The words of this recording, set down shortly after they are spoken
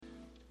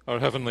Our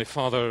Heavenly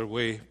Father,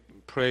 we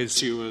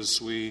praise you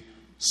as we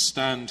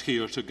stand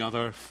here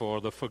together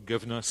for the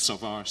forgiveness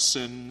of our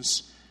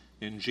sins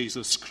in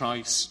Jesus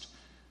Christ,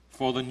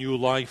 for the new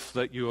life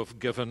that you have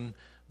given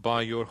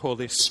by your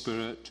Holy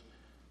Spirit,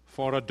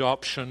 for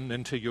adoption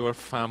into your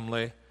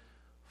family,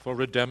 for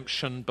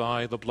redemption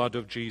by the blood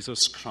of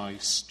Jesus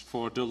Christ,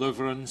 for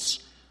deliverance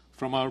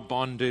from our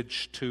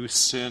bondage to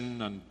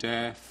sin and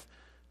death,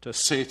 to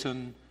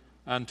Satan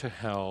and to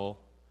hell.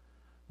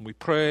 We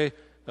pray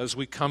as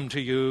we come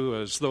to you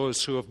as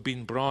those who have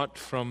been brought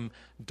from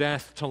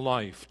death to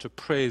life to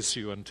praise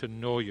you and to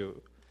know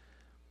you,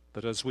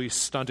 that as we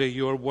study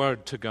your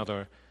word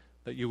together,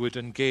 that you would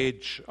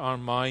engage our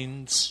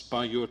minds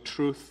by your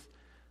truth,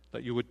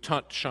 that you would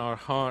touch our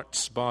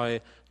hearts by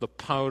the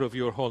power of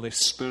your Holy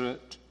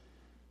Spirit,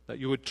 that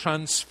you would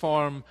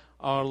transform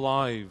our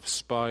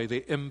lives by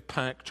the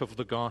impact of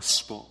the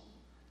gospel,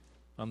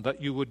 and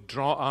that you would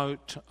draw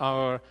out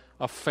our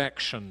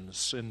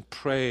affections in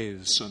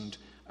praise and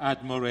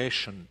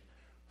admiration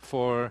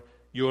for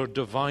your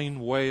divine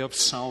way of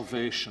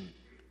salvation,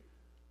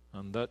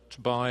 and that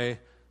by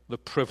the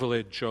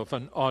privilege of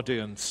an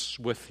audience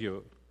with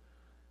you,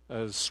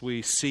 as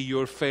we see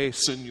your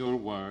face in your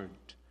word,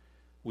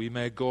 we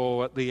may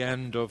go at the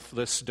end of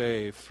this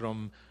day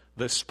from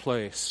this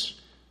place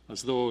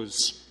as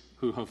those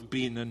who have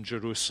been in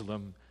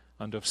Jerusalem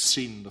and have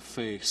seen the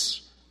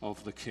face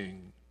of the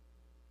King.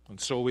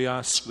 And so we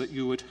ask that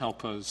you would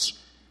help us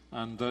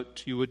and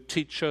that you would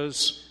teach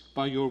us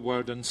by your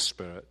word and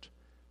spirit.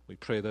 We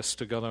pray this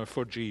together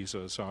for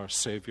Jesus, our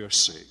Savior's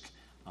sake.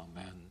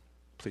 Amen.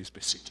 Please be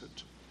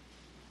seated.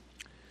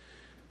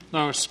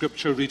 Now, our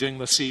scripture reading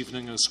this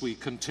evening as we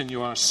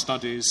continue our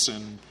studies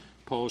in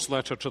Paul's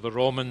letter to the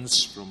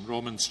Romans, from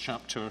Romans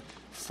chapter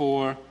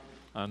 4,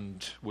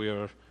 and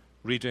we're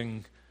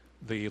reading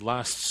the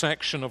last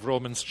section of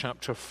Romans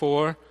chapter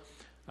 4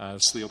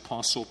 as the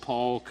Apostle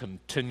Paul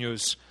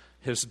continues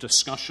his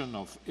discussion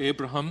of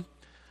Abraham,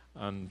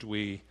 and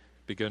we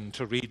begin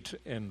to read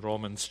in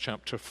Romans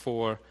chapter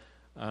 4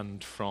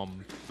 and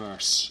from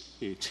verse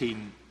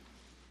 18.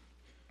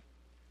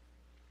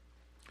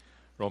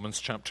 Romans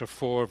chapter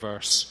 4,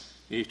 verse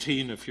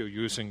 18. If you're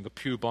using the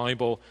Pew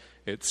Bible,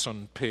 it's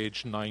on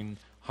page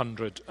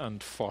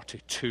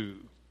 942.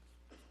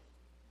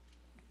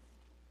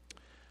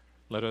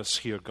 Let us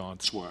hear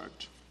God's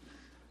word.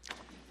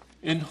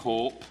 In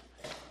hope,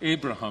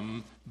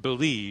 Abraham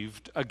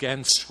believed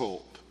against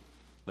hope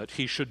that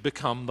he should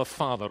become the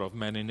father of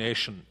many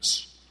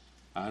nations.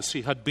 As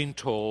he had been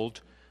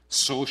told,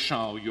 so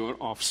shall your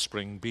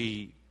offspring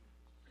be.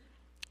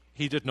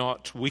 He did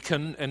not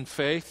weaken in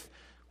faith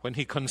when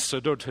he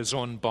considered his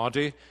own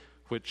body,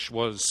 which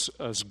was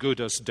as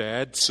good as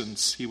dead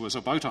since he was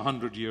about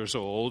 100 years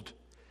old,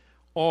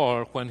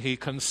 or when he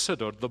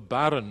considered the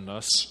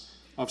barrenness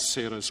of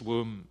Sarah's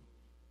womb.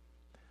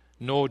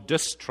 No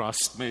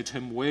distrust made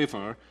him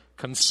waver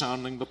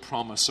concerning the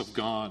promise of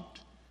God,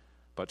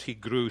 but he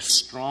grew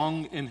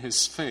strong in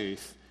his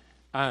faith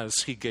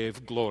as he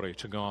gave glory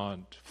to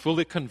God,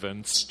 fully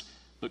convinced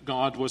that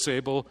God was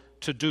able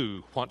to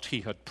do what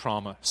he had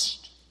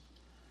promised.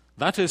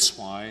 That is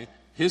why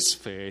his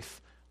faith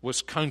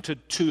was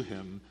counted to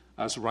him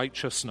as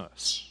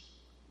righteousness.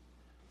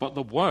 But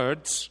the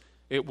words,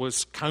 "it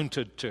was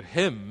counted to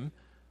him,"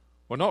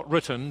 were not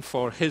written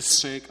for his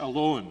sake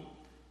alone,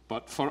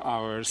 but for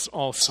ours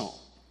also.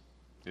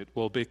 It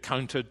will be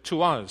counted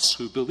to us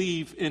who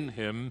believe in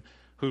him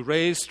who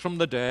raised from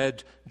the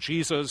dead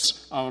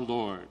Jesus our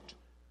Lord,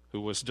 who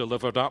was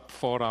delivered up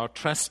for our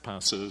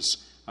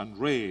trespasses and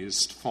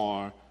raised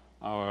for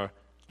our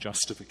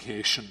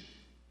justification.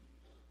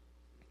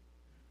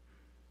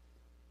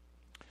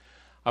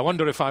 I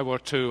wonder if I were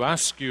to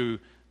ask you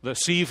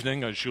this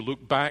evening, as you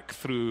look back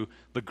through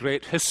the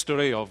great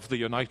history of the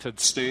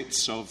United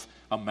States of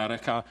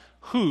America,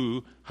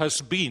 who has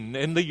been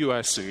in the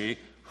USA,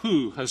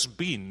 who has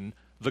been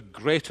the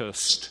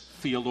greatest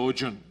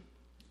theologian?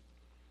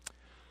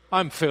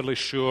 I'm fairly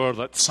sure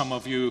that some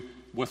of you,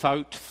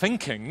 without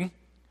thinking,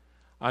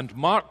 and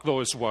mark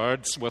those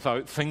words,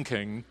 without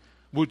thinking,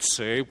 would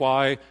say,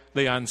 why,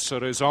 the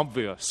answer is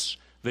obvious.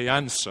 The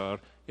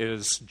answer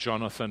is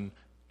Jonathan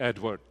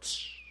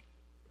Edwards.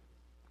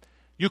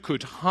 You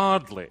could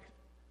hardly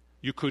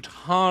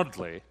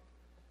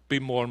be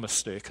more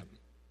mistaken.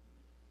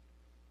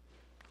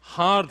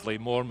 Hardly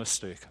more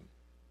mistaken.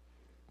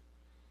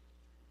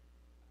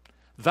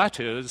 That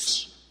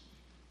is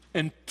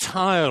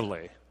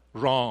entirely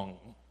wrong.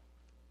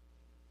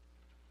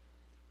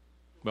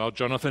 Well,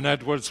 Jonathan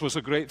Edwards was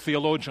a great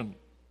theologian.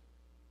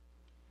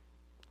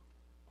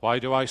 Why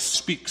do I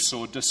speak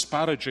so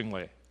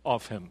disparagingly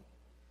of him?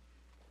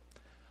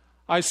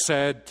 I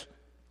said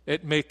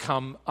it may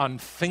come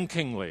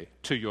unthinkingly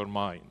to your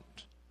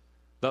mind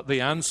that the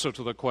answer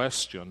to the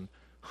question,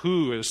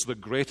 who is the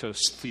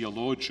greatest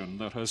theologian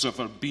that has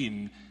ever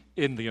been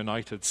in the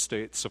United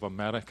States of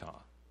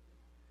America?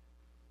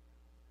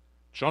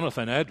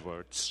 Jonathan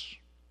Edwards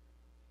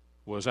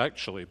was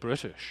actually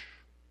British.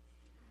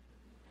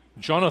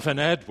 Jonathan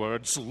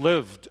Edwards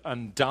lived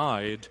and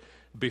died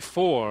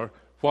before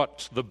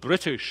what the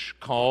British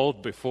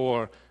called,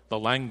 before the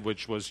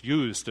language was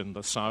used in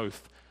the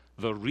South,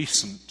 the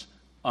recent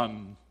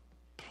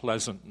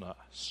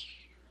unpleasantness.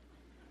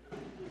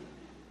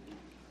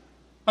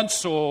 And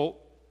so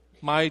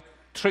my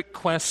trick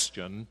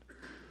question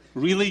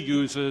really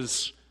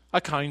uses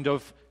a kind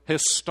of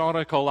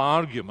historical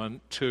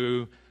argument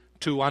to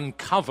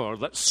uncover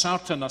that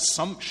certain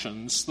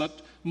assumptions that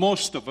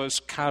most of us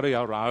carry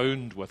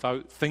around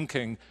without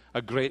thinking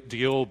a great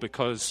deal,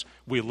 because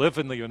we live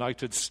in the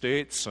United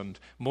States and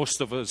most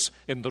of us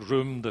in the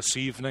room this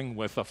evening,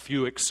 with a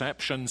few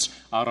exceptions,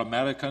 are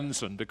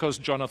Americans, and because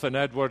Jonathan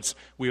Edwards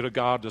we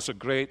regard as a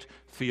great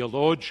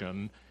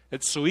theologian,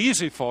 it's so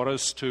easy for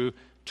us to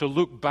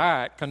look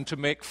back and to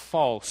make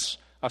false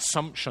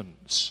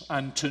assumptions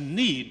and to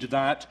need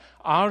that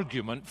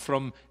argument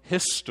from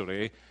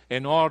history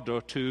in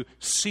order to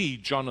see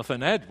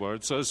Jonathan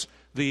Edwards as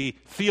the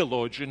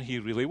theologian he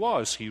really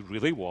was. He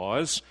really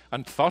was,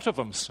 and thought of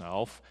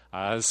himself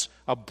as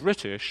a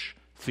British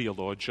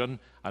theologian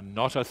and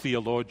not a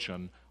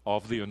theologian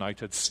of the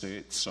United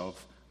States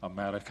of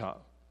America.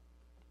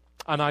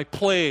 And I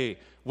play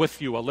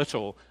with you a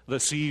little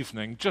this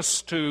evening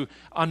just to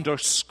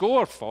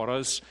underscore for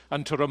us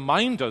and to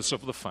remind us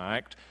of the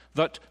fact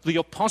that the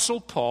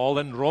Apostle Paul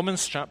in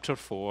Romans chapter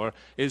 4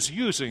 is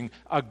using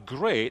a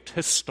great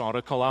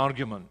historical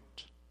argument.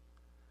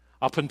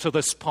 Up until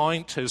this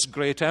point, his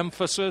great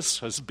emphasis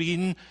has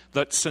been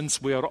that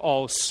since we are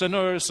all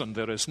sinners and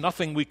there is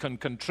nothing we can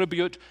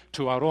contribute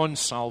to our own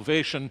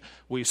salvation,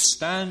 we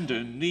stand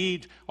in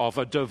need of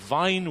a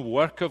divine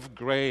work of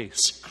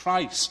grace,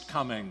 Christ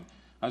coming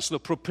as the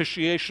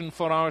propitiation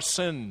for our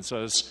sins,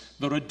 as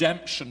the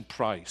redemption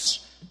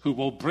price, who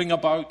will bring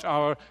about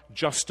our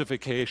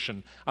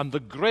justification. And the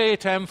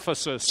great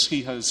emphasis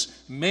he has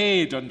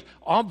made and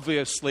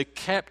obviously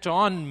kept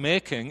on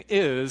making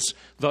is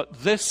that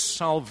this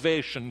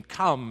salvation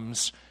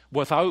comes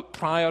without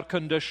prior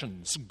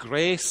conditions.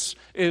 Grace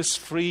is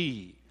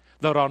free.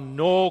 There are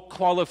no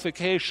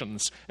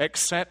qualifications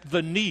except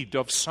the need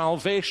of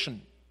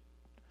salvation.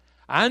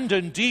 And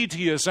indeed,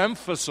 he has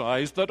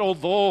emphasized that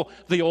although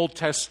the Old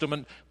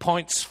Testament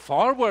points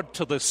forward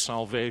to this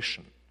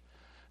salvation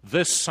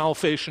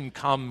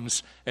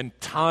comes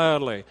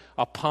entirely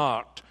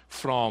apart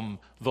from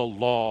the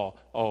law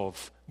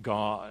of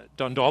God.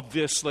 And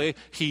obviously,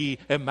 he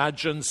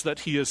imagines that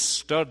he has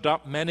stirred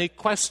up many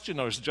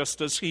questioners, just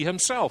as he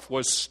himself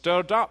was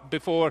stirred up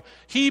before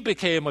he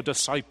became a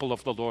disciple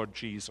of the Lord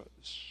Jesus.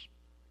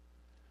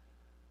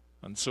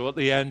 And so at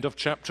the end of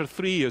chapter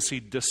 3, as he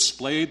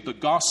displayed the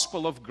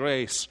gospel of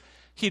grace,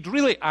 he'd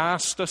really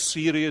asked a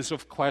series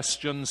of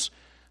questions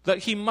that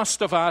he must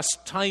have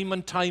asked time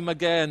and time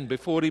again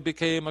before he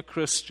became a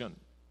Christian.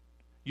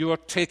 You are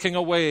taking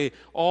away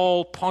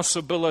all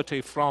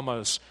possibility from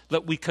us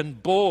that we can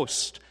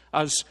boast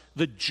as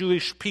the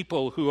Jewish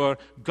people who are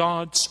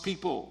God's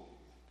people.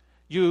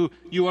 You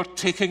are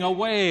taking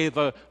away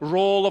the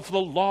role of the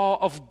law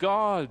of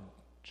God.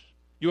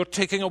 You are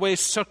taking away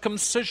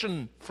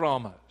circumcision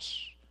from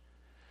us.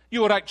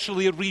 You are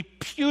actually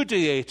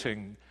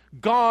repudiating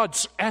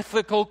God's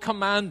ethical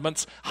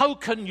commandments. How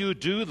can you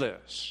do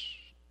this?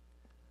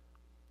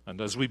 And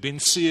as we've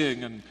been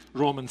seeing in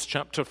Romans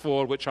chapter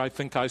 4, which I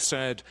think I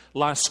said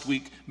last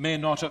week, may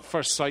not at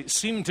first sight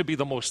seem to be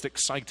the most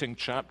exciting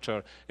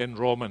chapter in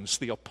Romans,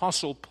 the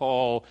Apostle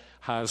Paul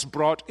has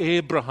brought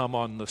Abraham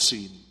on the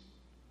scene.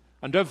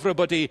 And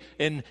everybody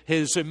in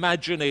his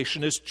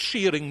imagination is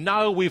cheering.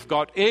 Now we've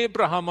got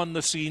Abraham on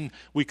the scene.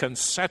 We can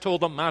settle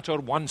the matter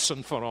once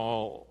and for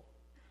all.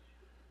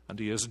 And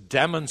he has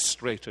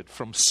demonstrated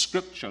from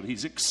Scripture,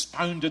 he's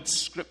expounded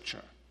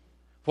Scripture.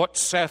 What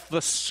saith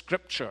the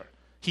Scripture?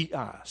 He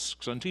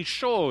asks. And he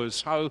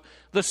shows how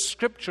the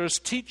Scriptures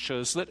teach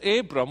us that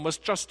Abram was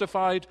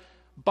justified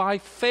by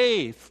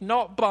faith,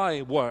 not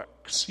by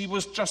works. He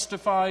was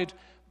justified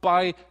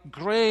by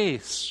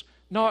grace,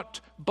 not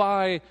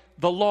by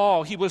the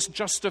law. He was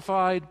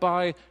justified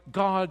by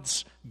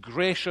God's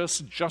gracious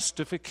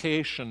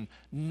justification,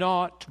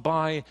 not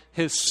by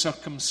his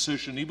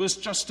circumcision. He was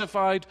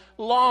justified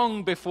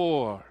long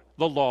before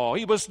the law.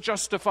 He was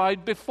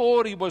justified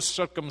before he was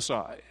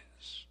circumcised.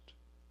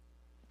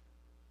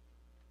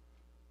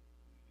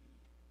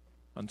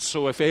 And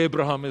so if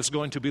Abraham is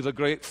going to be the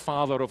great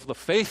father of the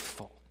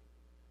faithful,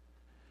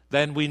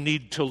 then we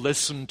need to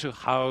listen to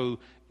how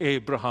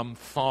Abraham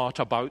thought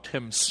about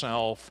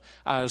himself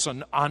as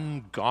an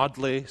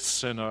ungodly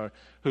sinner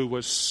who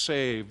was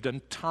saved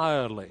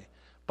entirely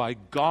by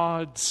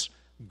God's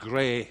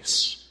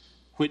grace,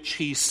 which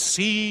he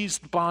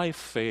seized by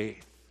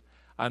faith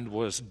and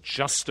was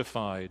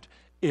justified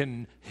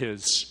in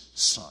his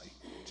sight.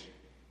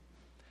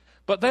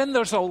 But then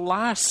there's a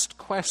last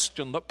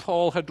question that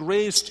Paul had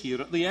raised here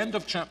at the end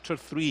of chapter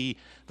 3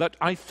 that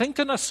I think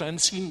in a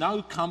sense he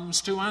now comes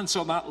to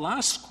answer. That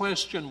last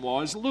question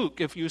was,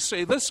 look, if you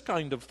say this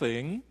kind of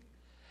thing,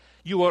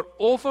 you are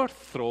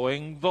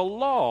overthrowing the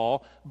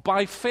law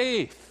by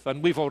faith.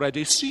 And we've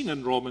already seen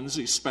in Romans,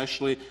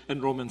 especially in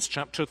Romans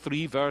chapter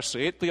 3, verse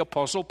 8, the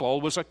Apostle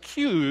Paul was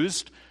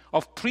accused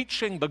of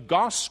preaching the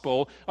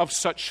gospel of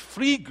such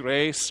free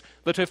grace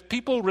that if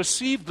people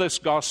received this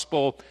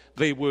gospel,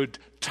 they would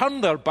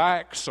turn their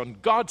backs on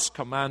God's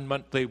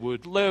commandment, they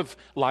would live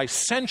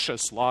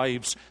licentious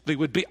lives, they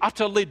would be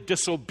utterly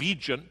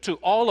disobedient to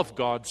all of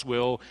God's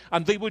will,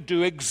 and they would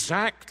do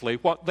exactly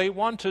what they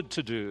wanted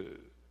to do.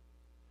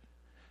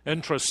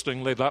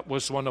 Interestingly, that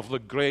was one of the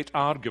great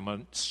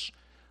arguments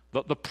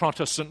that the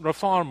Protestant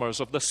reformers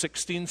of the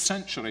 16th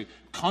century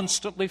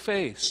constantly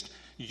faced.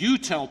 You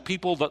tell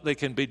people that they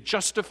can be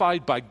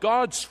justified by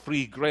God's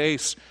free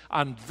grace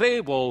and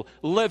they will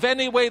live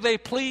any way they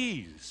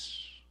please.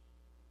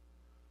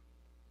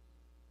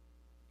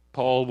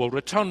 Paul will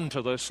return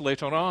to this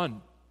later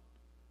on.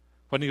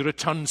 When he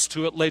returns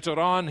to it later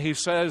on, he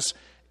says,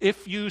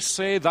 if you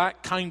say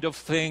that kind of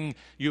thing,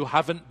 you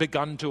haven't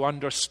begun to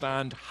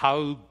understand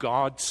how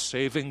God's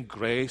saving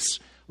grace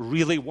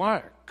really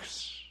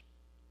works.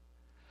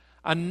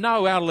 And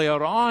now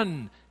earlier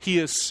on, he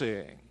is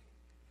saying,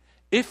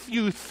 if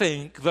you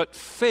think that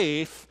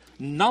faith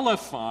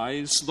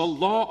nullifies the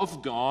law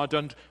of God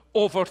and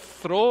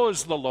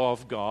overthrows the law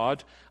of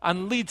God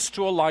and leads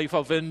to a life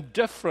of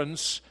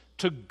indifference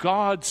to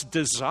God's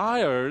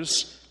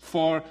desires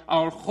for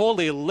our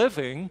holy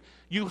living,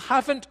 you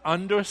haven't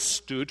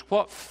understood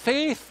what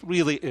faith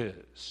really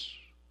is.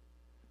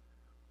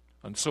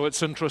 And so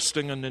it's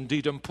interesting and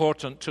indeed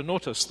important to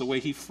notice the way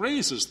he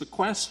phrases the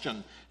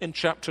question in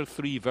chapter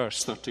 3,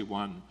 verse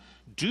 31.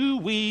 Do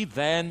we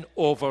then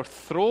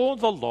overthrow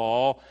the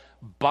law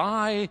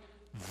by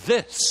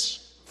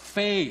this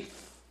faith?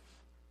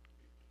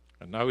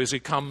 And now as he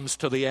comes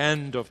to the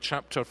end of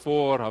chapter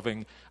 4,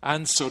 having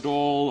answered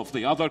all of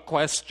the other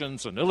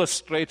questions and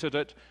illustrated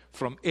it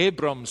from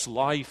Abram's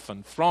life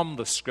and from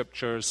the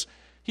Scriptures,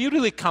 he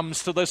really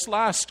comes to this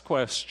last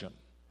question.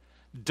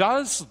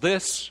 Does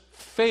this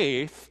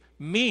faith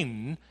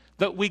mean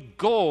that we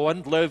go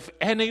and live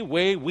any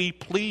way we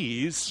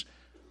please,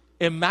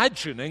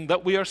 imagining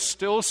that we are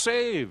still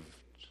saved?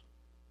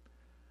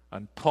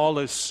 And Paul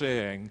is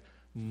saying,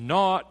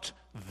 not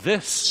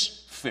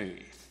this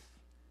faith.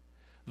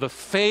 The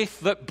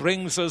faith that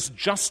brings us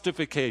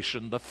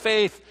justification, the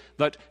faith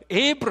that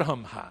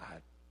Abraham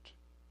had,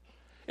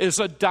 is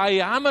a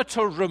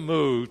diameter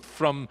removed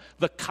from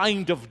the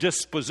kind of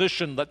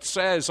disposition that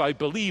says, I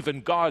believe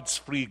in God's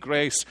free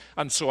grace,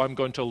 and so I'm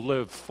going to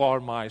live for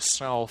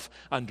myself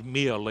and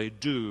merely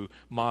do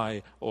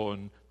my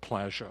own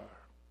pleasure.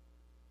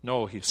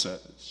 No, he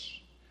says,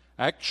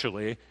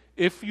 actually,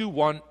 if you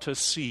want to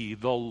see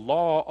the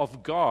law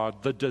of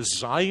God, the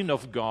design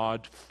of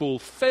God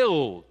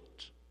fulfilled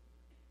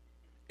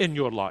in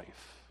your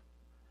life,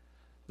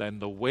 then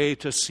the way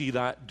to see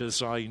that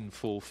design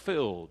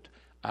fulfilled,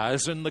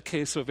 as in the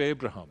case of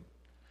Abraham,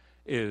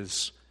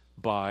 is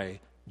by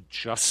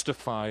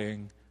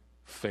justifying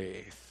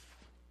faith.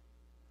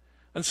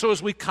 And so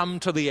as we come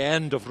to the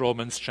end of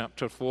Romans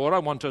chapter 4, I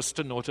want us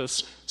to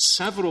notice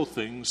several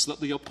things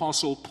that the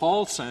Apostle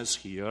Paul says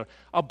here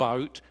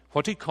about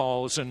what he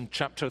calls in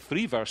chapter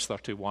 3, verse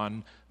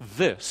 31,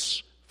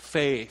 this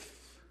faith.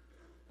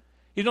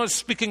 He's not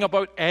speaking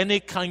about any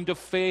kind of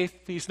faith.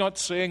 He's not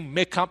saying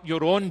make up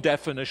your own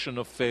definition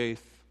of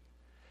faith.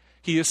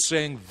 He is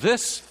saying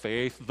this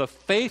faith, the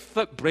faith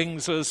that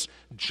brings us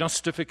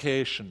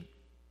justification.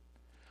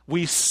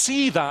 We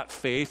see that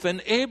faith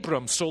in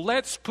Abram. So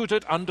let's put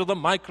it under the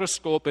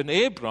microscope in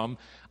Abram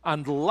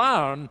and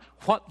learn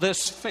what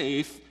this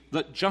faith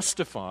that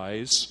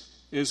justifies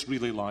is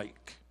really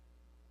like.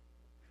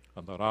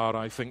 And there are,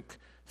 I think,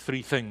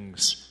 three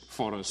things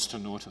for us to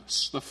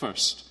notice. The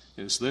first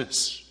is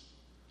this,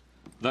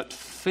 that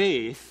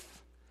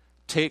faith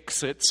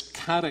takes its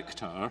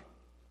character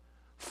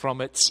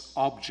from its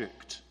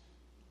object.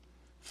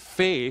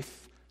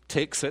 Faith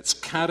takes its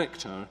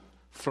character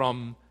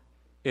from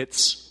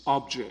its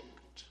object.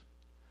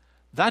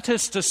 That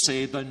is to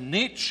say, the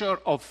nature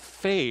of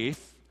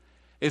faith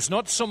is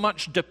not so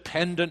much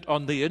dependent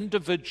on the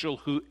individual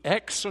who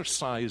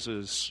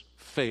exercises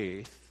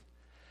faith,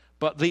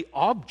 but the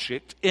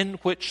object in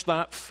which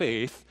that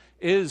faith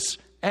is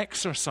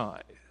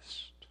exercised.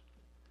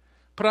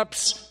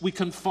 Perhaps we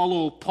can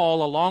follow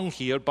Paul along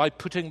here by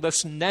putting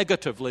this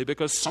negatively,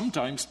 because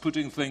sometimes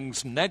putting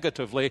things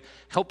negatively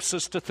helps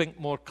us to think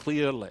more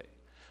clearly.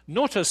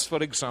 Notice,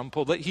 for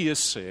example, that he is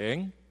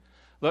saying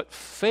that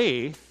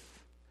faith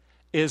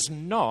is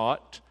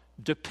not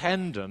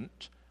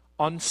dependent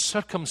on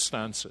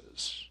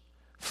circumstances.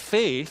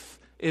 Faith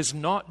is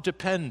not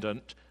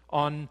dependent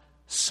on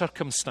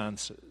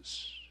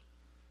circumstances.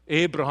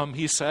 Abraham,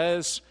 he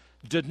says,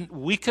 didn't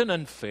weaken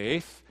in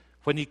faith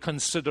when he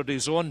considered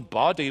his own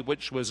body,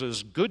 which was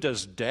as good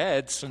as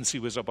dead since he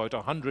was about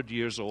 100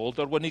 years old,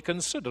 or when he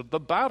considered the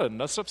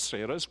barrenness of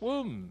Sarah's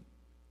womb.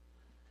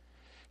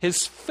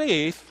 His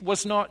faith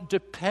was not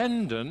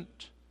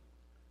dependent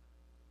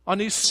on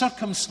his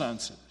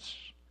circumstances.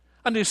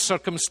 And his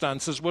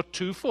circumstances were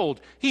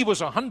twofold. He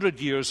was 100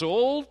 years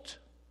old,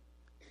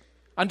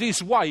 and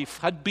his wife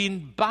had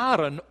been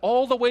barren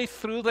all the way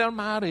through their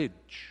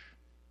marriage.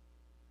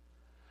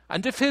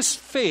 And if his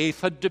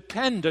faith had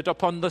depended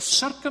upon the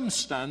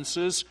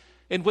circumstances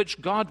in which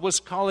God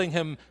was calling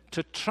him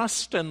to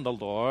trust in the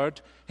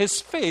Lord, his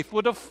faith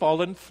would have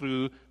fallen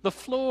through the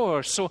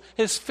floor. So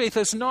his faith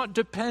is not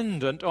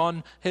dependent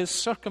on his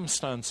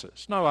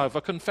circumstances. Now, I have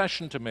a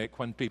confession to make.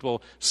 When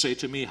people say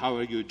to me, "How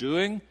are you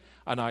doing?"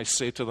 and I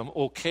say to them,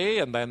 "Okay,"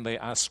 and then they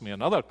ask me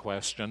another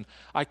question,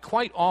 I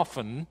quite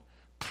often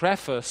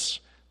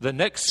preface the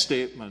next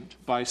statement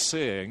by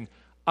saying,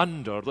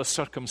 "under the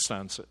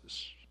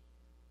circumstances."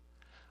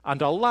 And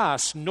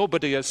alas,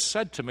 nobody has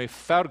said to me,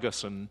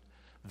 "Ferguson,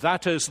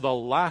 that is the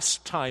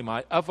last time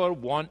I ever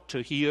want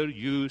to hear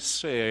you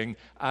saying,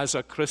 as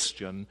a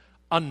Christian,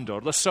 under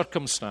the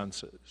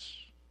circumstances."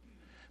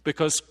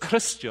 Because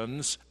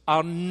Christians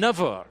are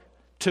never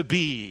to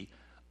be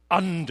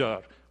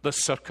under the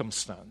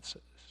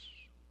circumstances.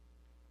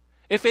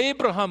 If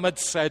Abraham had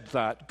said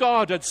that,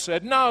 God had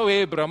said, "Now,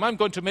 Abraham, I'm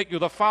going to make you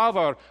the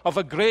father of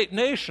a great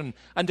nation,"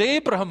 and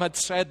Abraham had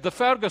said the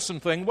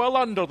Ferguson thing, "Well,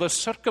 under the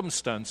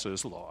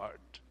circumstances, Lord,"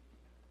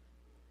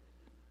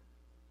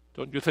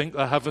 don't you think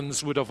the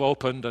heavens would have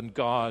opened and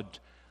God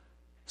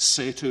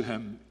say to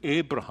him,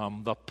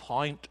 "Abraham, the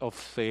point of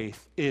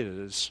faith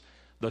is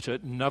that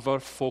it never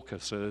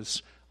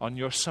focuses on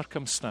your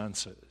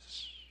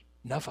circumstances.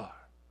 Never.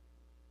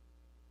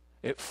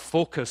 It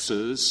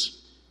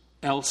focuses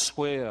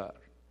elsewhere,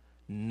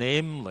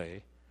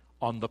 namely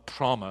on the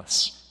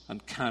promise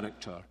and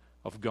character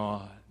of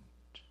God."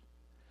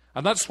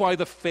 And that's why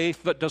the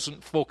faith that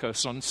doesn't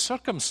focus on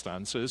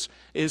circumstances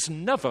is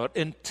never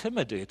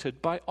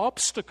intimidated by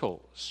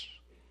obstacles.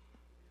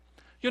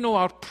 You know,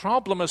 our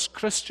problem as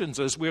Christians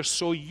is we're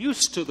so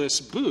used to this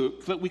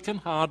book that we can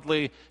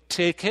hardly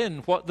take in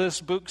what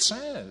this book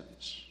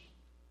says.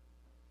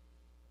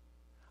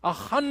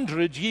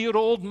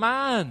 100-year-old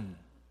man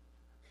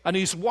and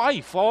his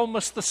wife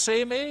almost the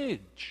same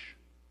age.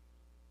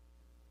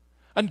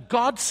 And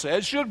God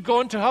says, "You're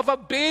going to have a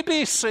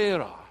baby,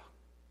 Sarah."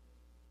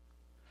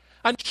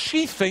 And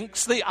she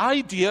thinks the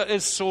idea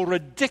is so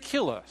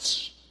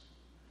ridiculous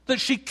that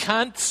she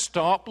can't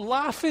stop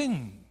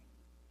laughing.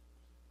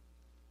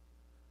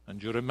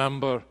 And you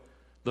remember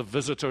the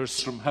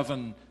visitors from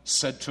heaven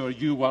said to her,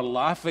 "You were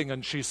laughing,"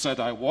 and she said,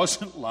 "I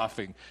wasn't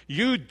laughing."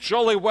 "You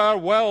jolly were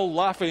well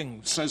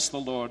laughing," says the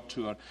Lord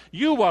to her.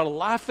 "You were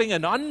laughing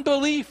in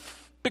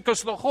unbelief,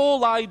 because the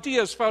whole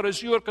idea, as far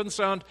as you are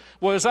concerned,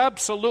 was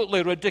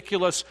absolutely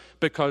ridiculous,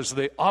 because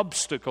the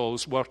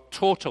obstacles were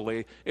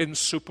totally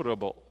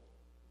insuperable."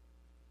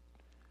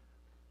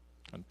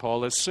 And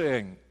Paul is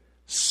saying,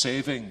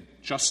 saving,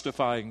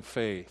 justifying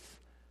faith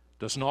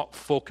does not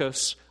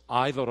focus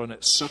either on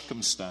its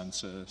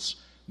circumstances,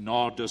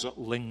 nor does it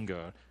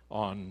linger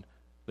on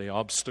the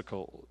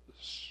obstacles.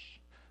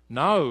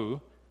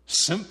 Now,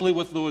 simply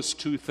with those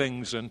two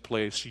things in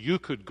place, you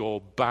could go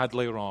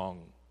badly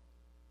wrong.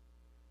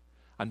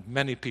 And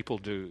many people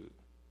do.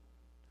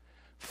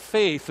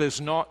 Faith is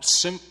not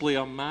simply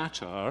a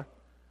matter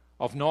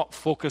of not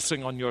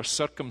focusing on your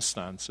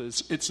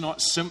circumstances. It's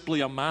not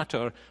simply a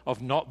matter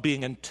of not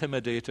being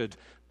intimidated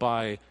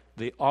by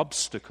the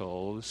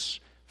obstacles.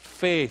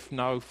 Faith,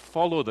 now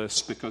follow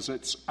this because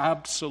it's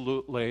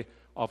absolutely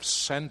of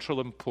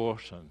central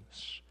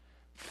importance.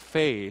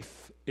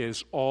 Faith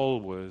is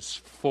always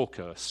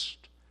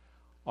focused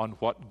on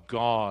what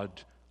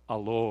God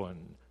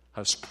alone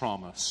has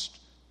promised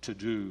to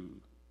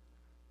do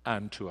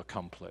and to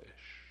accomplish.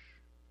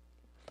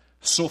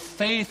 So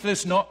faith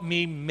is not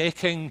me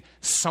making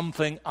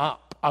something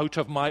up out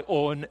of my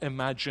own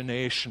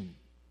imagination.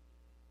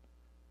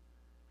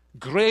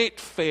 Great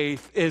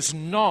faith is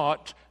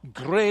not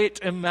great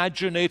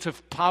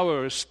imaginative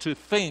powers to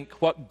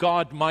think what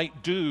God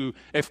might do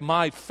if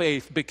my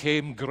faith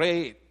became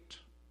great.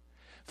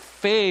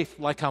 Faith,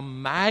 like a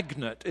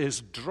magnet,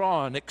 is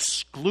drawn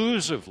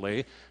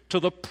exclusively to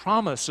the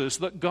promises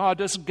that God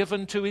has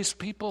given to his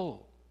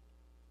people.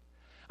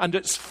 And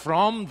it's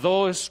from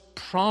those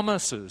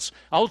promises,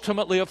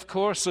 ultimately, of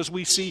course, as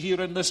we see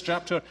here in this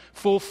chapter,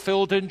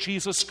 fulfilled in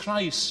Jesus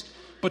Christ.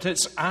 But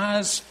it's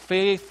as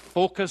faith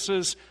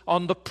focuses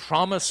on the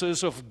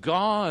promises of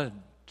God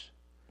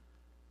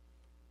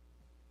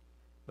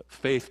that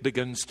faith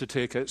begins to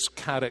take its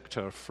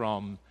character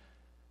from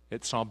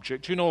its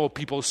object. You know,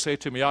 people say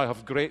to me, "I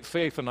have great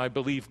faith and I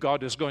believe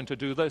God is going to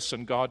do this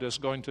and God is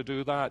going to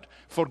do that."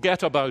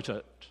 Forget about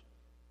it.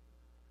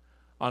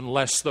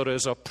 Unless there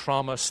is a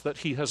promise that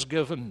he has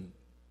given.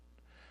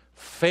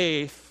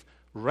 Faith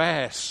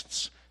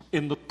rests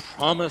in the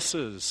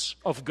promises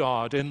of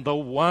God, in the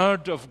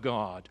Word of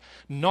God,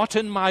 not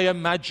in my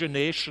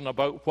imagination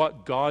about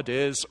what God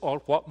is or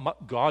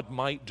what God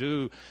might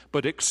do,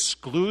 but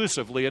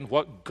exclusively in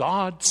what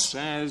God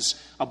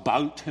says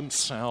about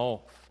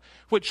himself.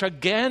 Which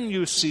again,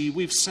 you see,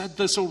 we've said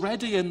this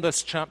already in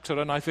this chapter,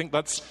 and I think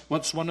that's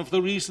one of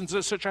the reasons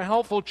it's such a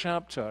helpful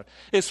chapter.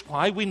 It's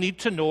why we need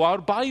to know our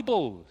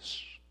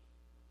Bibles.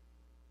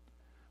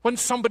 When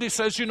somebody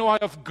says, "You know, I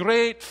have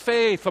great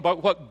faith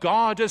about what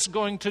God is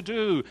going to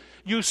do,"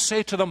 you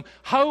say to them,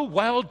 "How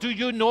well do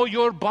you know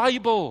your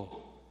Bible?"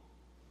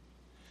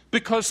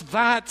 because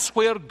that's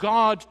where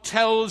God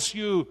tells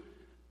you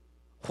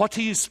what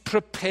he's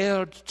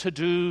prepared to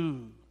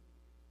do.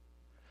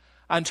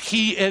 And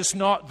he is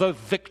not the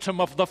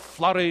victim of the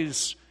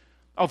flurries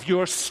of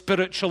your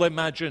spiritual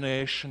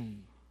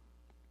imagination.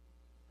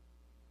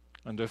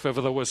 And if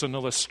ever there was an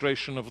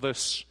illustration of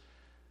this,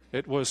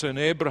 it was in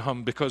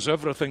Abraham, because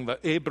everything that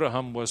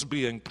Abraham was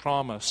being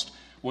promised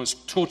was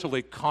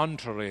totally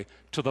contrary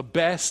to the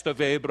best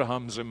of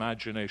Abraham's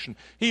imagination.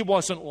 He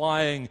wasn't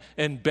lying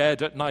in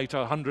bed at night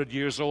 100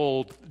 years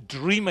old,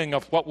 dreaming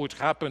of what would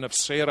happen if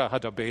Sarah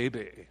had a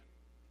baby.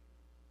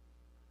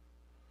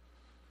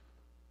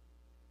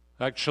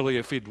 Actually,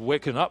 if he'd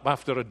waken up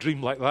after a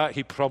dream like that,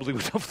 he probably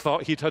would have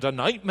thought he'd had a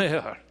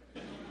nightmare.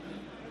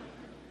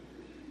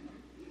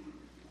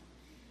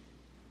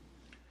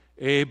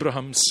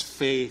 Abraham's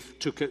faith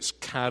took its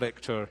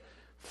character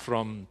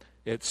from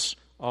its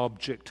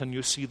object. And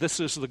you see, this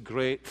is the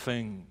great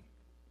thing,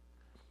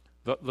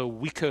 that the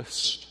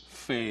weakest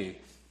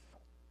faith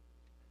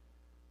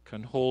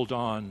can hold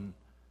on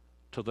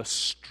to the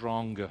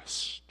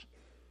strongest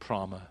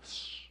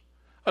promise.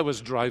 I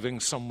was driving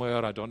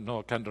somewhere, I don't know,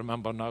 I can't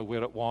remember now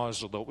where it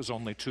was, although it was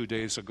only 2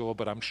 days ago,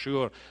 but I'm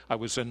sure I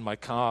was in my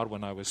car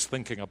when I was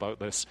thinking about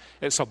this.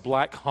 It's a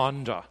black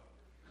Honda.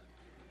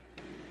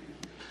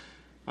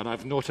 And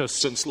I've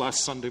noticed since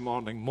last Sunday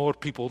morning, more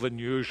people than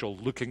usual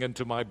looking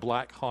into my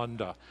black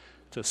Honda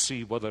to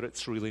see whether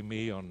it's really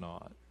me or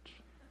not.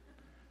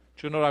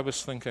 Do you know what I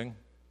was thinking?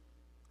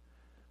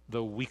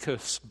 The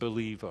weakest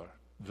believer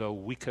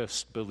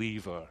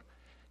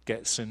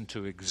gets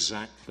into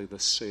exactly the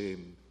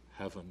same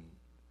heaven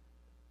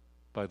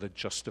by the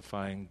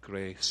justifying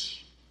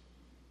grace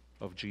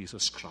of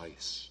Jesus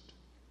Christ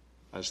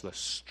as the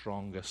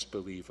strongest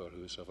believer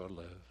who's ever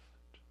lived.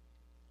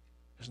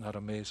 Isn't that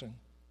amazing?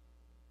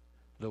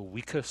 The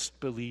weakest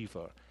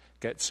believer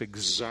gets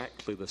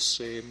exactly the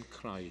same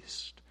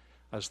Christ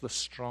as the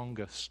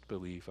strongest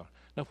believer.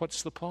 Now,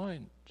 what's the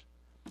point?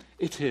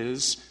 It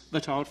is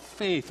that our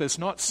faith is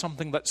not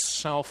something that's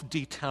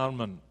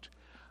self-determined.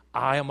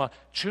 Do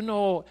you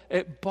know,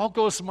 it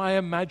boggles my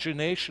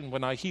imagination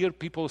when I hear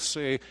people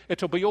say,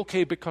 it'll be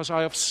okay because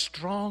I have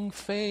strong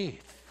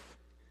faith.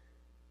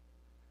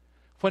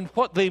 When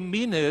what they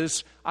mean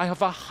is, I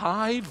have a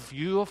high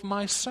view of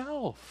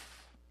myself.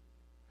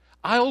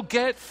 I'll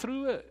get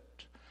through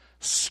it.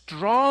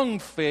 Strong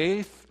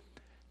faith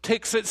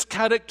takes its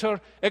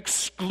character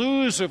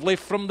exclusively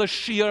from the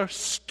sheer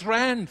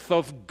strength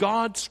of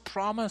God's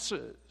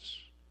promises.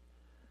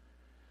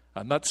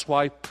 And that's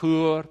why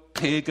poor,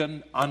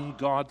 pagan,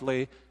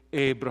 ungodly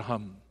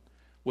Abraham,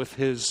 with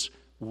his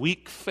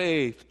weak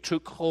faith,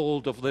 took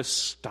hold of this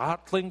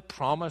startling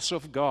promise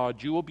of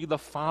God. You will be the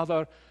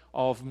father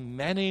of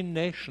many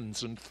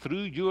nations, and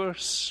through your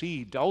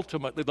seed,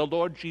 ultimately the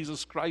Lord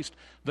Jesus Christ,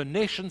 the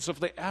nations of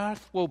the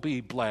earth will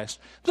be blessed.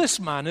 This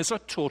man is a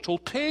total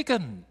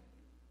pagan.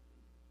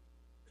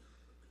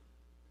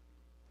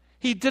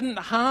 He didn't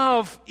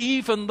have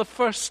even the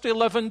first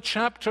 11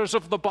 chapters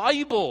of the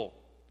Bible.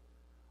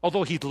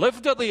 Although he'd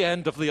lived at the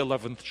end of the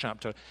 11th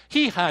chapter,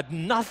 he had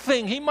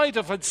nothing. He might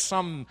have had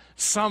some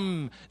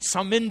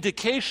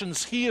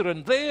indications here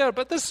and there,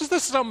 but this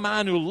is a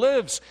man who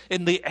lives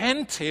in the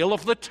entail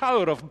of the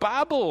Tower of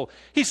Babel.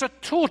 He's a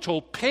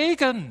total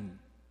pagan.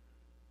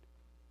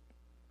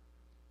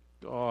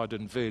 God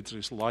invades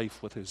his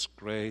life with his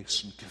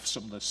grace and gives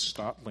him this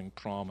startling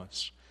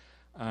promise,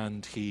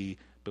 and he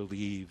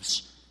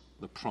believes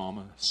the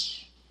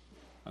promise.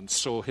 And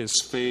so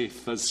his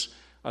faith,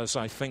 as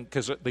I think,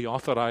 is it the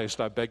authorized,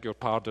 I beg your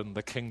pardon,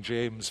 the King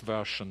James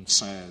Version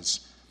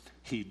says,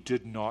 he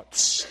did not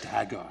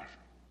stagger.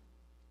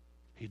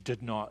 He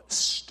did not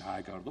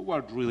stagger. The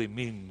word really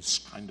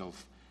means kind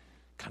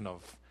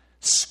of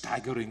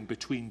staggering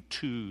between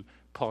two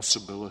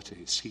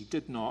possibilities. He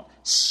did not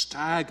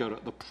stagger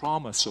at the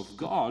promise of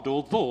God,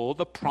 although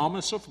the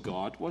promise of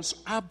God was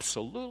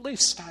absolutely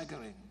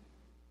staggering.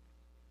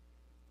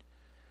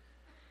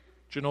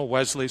 Do you know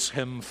Wesley's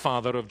hymn,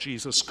 Father of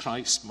Jesus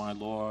Christ, my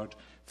Lord?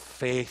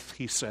 Faith,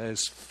 he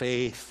says,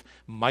 faith,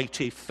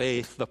 mighty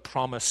faith, the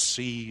promise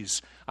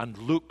sees and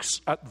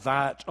looks at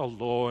that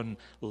alone,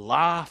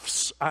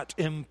 laughs at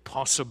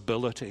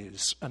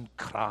impossibilities and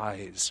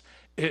cries,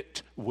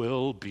 it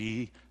will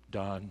be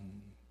done.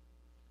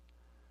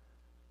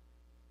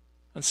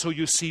 And so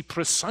you see,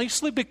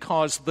 precisely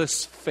because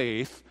this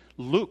faith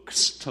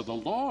looks to the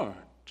Lord,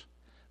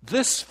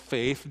 this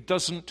faith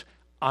doesn't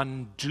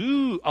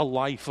undo a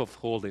life of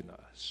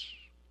holiness,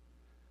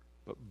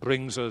 but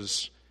brings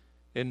us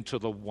into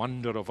the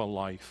wonder of a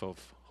life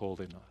of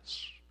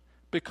holiness.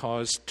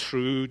 Because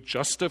true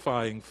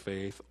justifying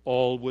faith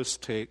always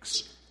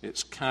takes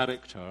its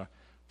character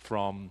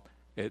from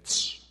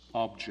its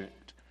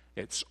object.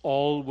 It's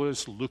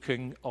always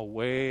looking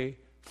away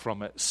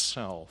from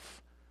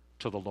itself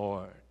to the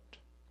Lord.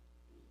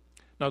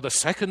 Now, the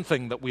second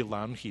thing that we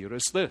learn here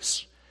is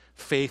this.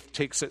 Faith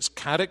takes its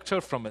character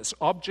from its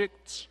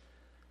objects,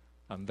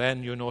 and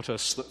then you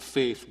notice that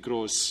faith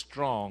grows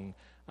strong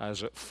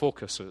as it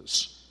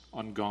focuses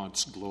on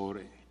God's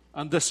glory.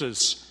 And this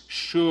is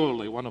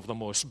surely one of the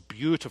most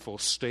beautiful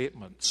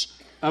statements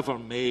ever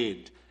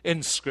made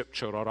in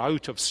Scripture or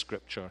out of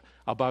Scripture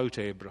about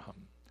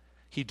Abraham.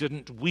 He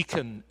didn't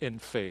weaken in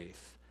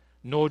faith.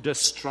 No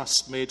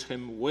distrust made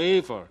him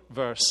waver,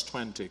 verse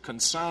 20,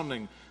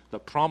 concerning the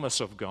promise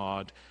of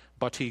God,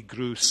 but he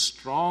grew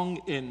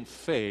strong in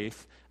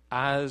faith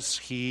as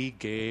he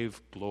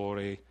gave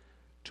glory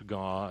to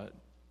God.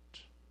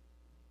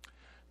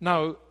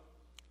 Now,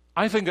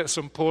 I think it's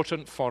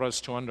important for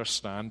us to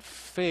understand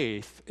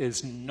faith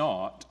is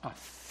not a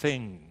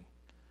thing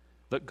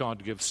that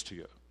God gives to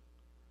you.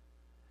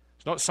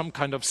 It's not some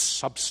kind of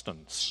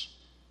substance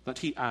that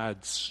he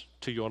adds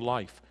to your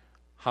life.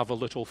 Have a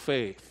little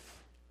faith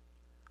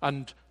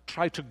and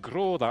try to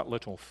grow that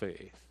little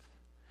faith.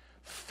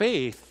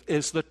 Faith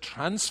is the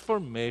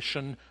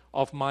transformation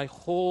of my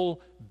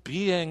whole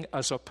being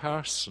as a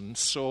person,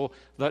 so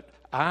that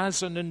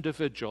as an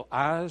individual,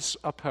 as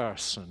a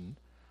person,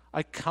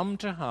 I come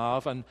to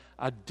have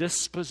a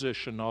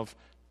disposition of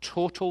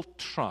total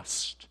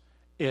trust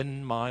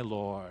in my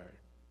Lord.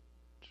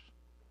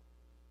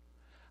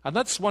 And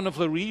that's one of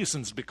the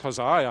reasons, because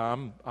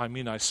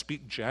I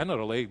speak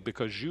generally,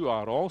 because you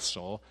are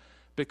also,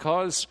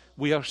 because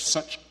we are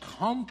such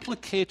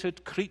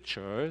complicated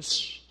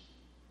creatures.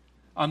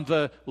 And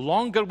the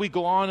longer we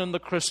go on in the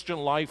Christian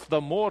life, the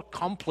more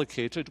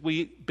complicated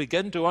we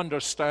begin to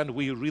understand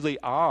we really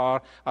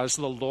are, as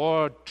the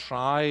Lord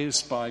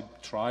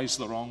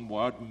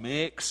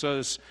makes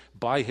us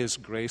by his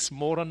grace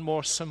more and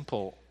more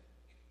simple.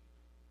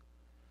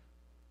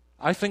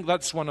 I think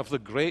that's one of the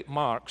great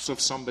marks of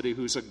somebody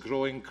who's a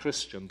growing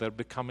Christian. They're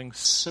becoming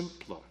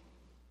simpler.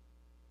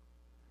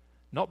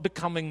 Not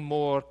becoming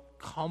more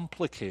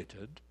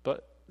complicated,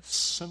 but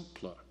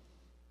simpler.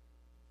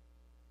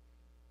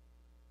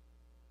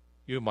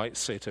 You might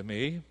say to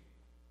me,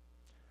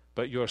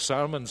 but your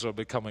sermons are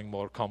becoming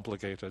more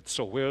complicated,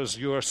 so where's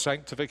your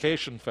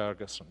sanctification,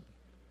 Ferguson?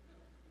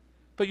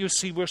 But you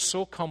see, we're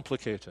so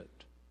complicated.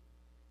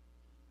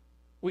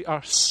 We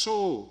are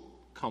so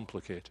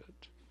complicated.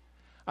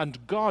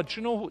 And God,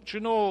 do you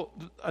know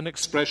an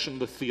expression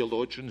the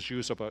theologians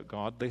use about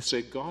God? They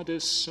say God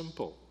is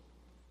simple.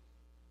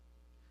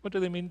 What do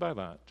they mean by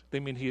that? They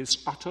mean he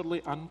is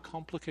utterly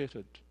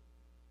uncomplicated.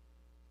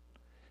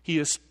 He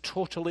is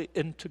totally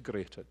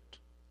integrated.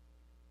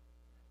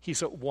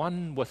 He's at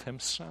one with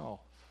himself.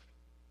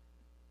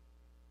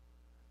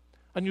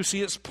 And you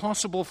see, it's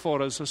possible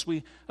for us as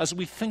we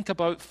think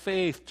about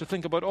faith to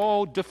think about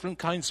all different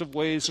kinds of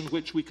ways in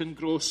which we can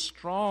grow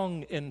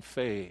strong in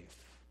faith.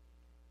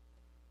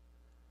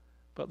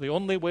 But the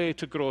only way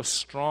to grow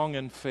strong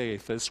in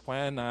faith is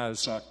when,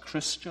 as a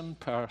Christian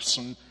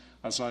person,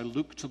 as I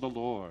look to the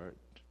Lord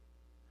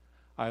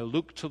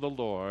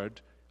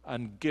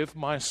and give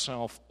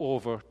myself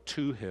over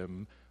to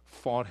him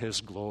for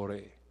his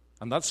glory.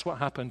 And that's what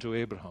happened to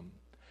Abraham.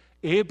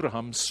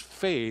 Abraham's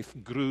faith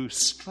grew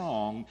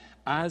strong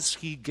as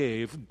he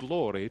gave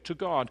glory to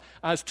God.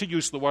 As, to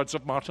use the words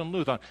of Martin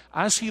Luther,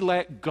 as he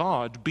let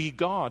God be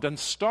God and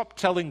stopped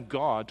telling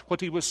God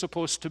what he was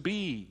supposed to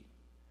be.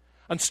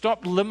 And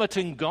stopped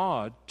limiting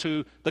God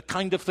to the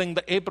kind of thing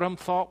that Abraham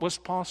thought was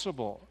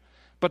possible.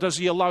 But as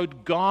he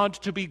allowed God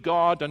to be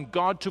God and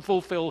God to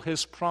fulfill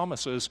his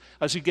promises,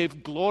 as he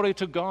gave glory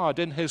to God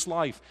in his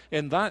life,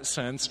 in that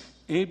sense,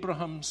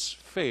 Abraham's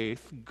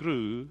faith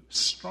grew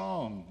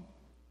strong.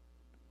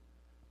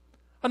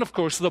 And of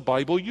course, the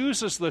Bible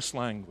uses this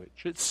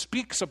language. It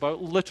speaks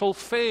about little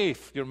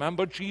faith. You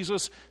remember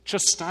Jesus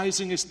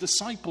chastising his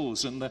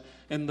disciples in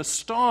the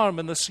storm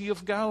in the Sea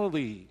of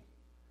Galilee.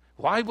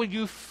 Why were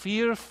you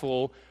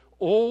fearful,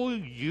 O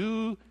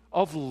you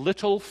of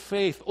little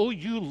faith? O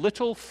you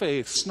little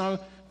faiths. Now,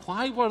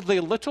 why were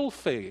they little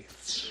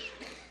faiths?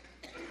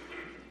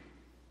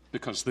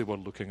 Because they were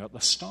looking at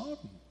the storm.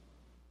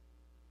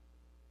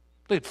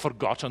 They'd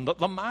forgotten that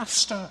the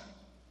Master,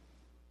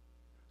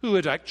 who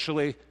had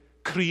actually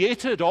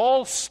created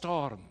all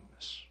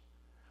storms,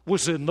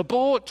 was in the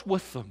boat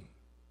with them.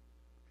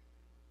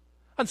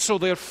 And so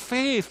their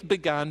faith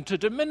began to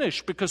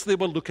diminish because they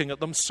were looking at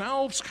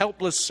themselves,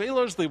 helpless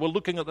sailors. They were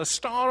looking at the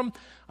storm,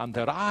 and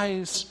their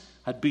eyes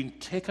had been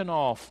taken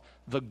off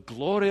the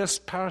glorious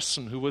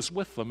person who was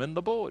with them in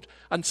the boat.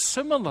 And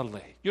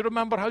similarly, you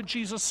remember how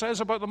Jesus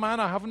says about the man,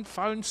 I haven't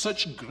found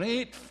such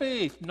great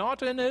faith,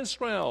 not in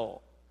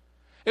Israel.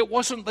 It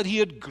wasn't that he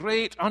had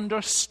great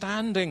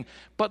understanding,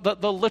 but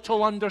that the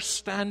little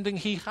understanding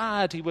he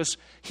had, he was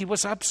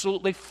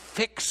absolutely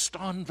fixed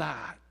on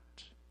that.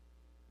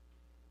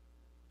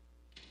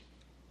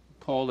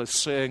 Paul is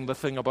saying the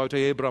thing about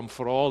Abram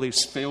for all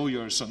his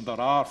failures, and there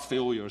are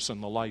failures in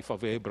the life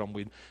of Abram.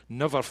 We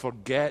never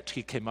forget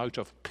he came out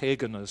of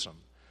paganism.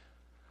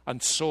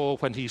 And so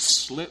when he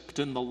slipped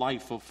in the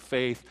life of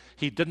faith,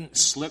 he didn't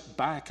slip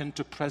back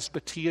into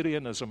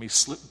Presbyterianism. He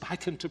slipped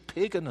back into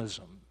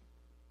paganism.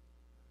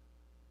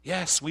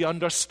 Yes, we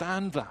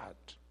understand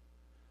that.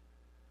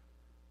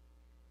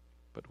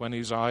 But when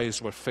his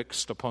eyes were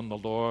fixed upon the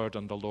Lord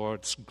and the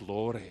Lord's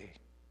glory,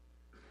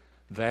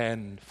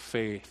 then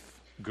faith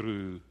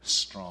grew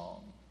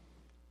strong.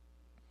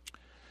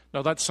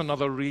 Now, that's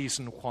another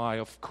reason why,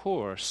 of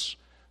course,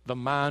 the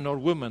man or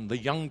woman, the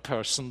young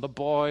person, the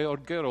boy or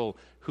girl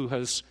who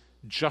has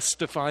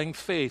justifying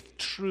faith,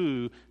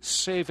 true,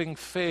 saving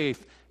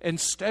faith,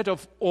 instead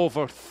of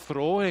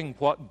overthrowing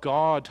what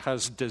God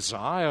has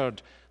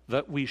desired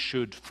that we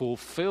should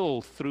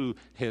fulfill through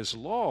his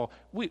law,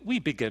 we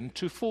begin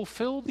to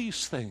fulfill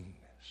these things.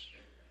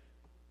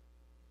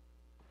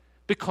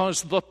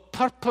 Because the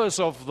purpose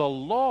of the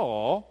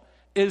law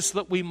is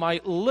that we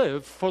might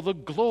live for the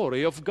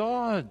glory of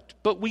God.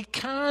 But we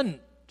can't.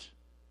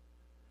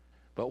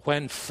 But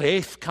when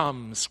faith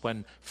comes,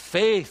 when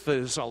faith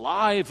is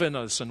alive in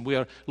us and we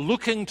are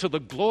looking to the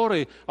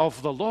glory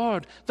of the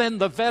Lord, then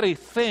the very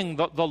thing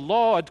that the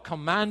law had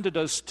commanded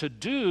us to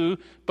do,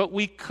 but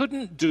we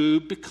couldn't do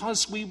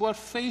because we were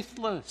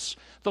faithless,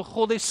 the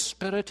Holy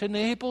Spirit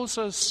enables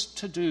us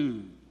to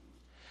do.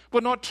 We're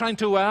not trying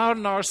to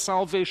earn our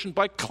salvation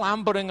by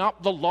clambering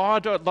up the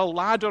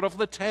ladder of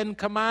the 10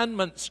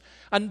 Commandments.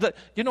 And,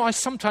 I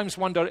sometimes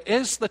wonder,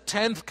 is the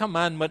 10th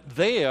commandment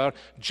there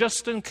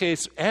just in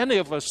case any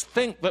of us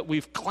think that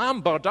we've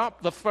clambered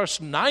up the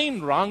first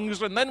 9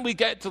 rungs and then we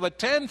get to the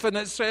 10th and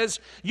it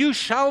says, you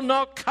shall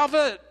not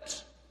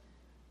covet?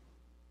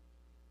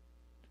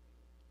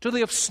 Do they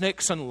have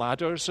snakes and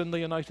ladders in the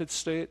United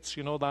States?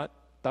 You know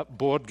that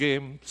board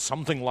game,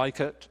 something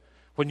like it?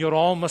 When you're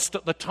almost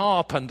at the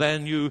top and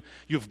then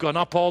you've gone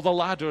up all the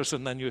ladders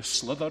and then you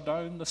slither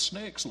down the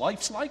snakes.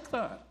 Life's like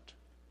that,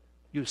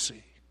 you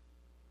see.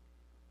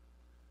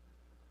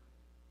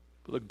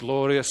 But the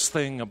glorious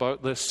thing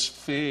about this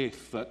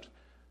faith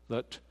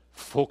that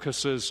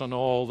focuses on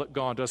all that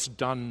God has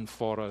done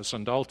for us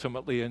and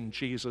ultimately in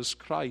Jesus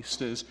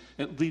Christ is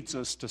it leads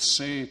us to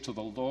say to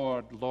the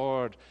Lord,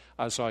 Lord,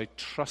 as I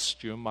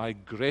trust you, my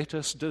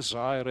greatest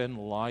desire in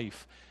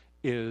life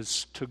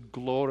is to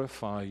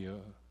glorify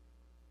you.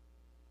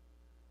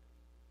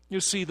 You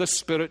see, the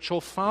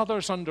spiritual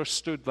fathers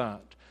understood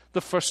that.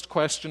 The first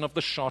question of the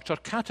Shorter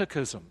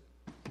Catechism.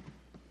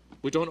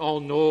 We don't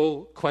all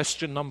know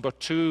question number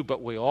 2,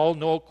 but we all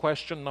know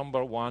question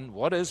number 1.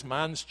 What is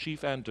man's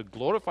chief end? To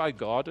glorify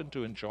God and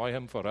to enjoy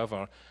him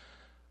forever.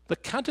 The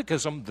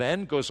Catechism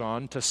then goes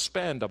on to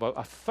spend about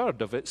a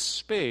third of its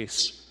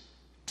space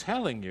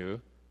telling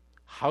you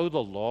how the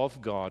law of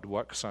God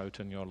works out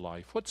in your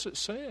life. What's it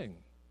saying?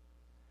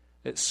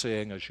 It's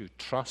saying as you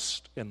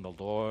trust in the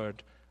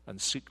Lord and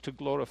seek to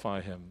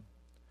glorify him,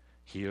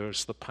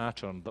 here's the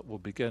pattern that will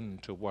begin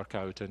to work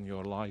out in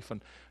your life.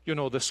 And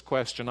this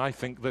question, I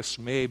think this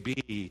may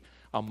be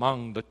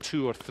among the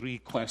 2 or 3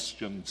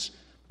 questions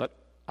that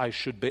I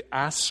should be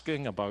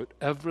asking about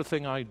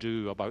everything I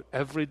do, about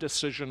every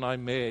decision I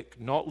make,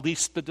 not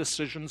least the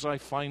decisions I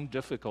find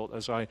difficult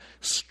as I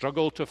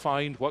struggle to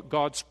find what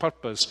God's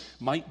purpose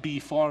might be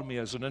for me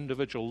as an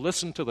individual.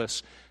 Listen to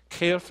this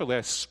carefully.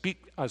 I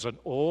speak as an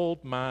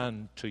old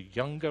man to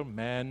younger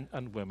men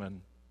and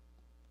women.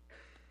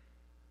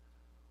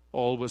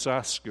 Always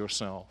ask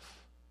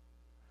yourself,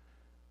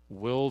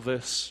 will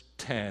this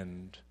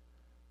tend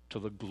to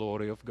the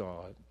glory of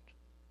God?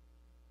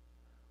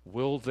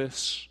 Will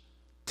this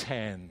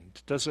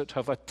tend, does it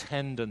have a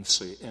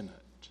tendency in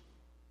it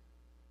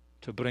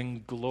to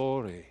bring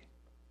glory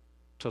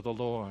to the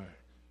Lord?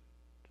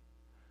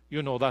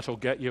 That'll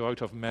get you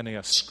out of many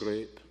a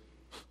scrape.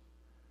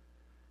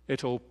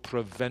 It'll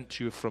prevent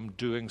you from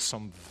doing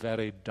some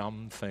very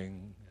dumb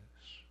things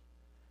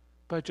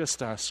by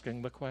just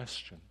asking the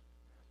question.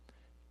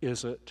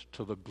 Is it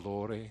to the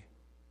glory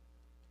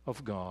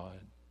of God?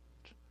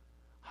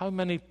 How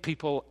many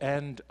people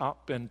end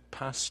up in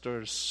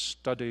pastors'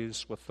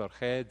 studies with their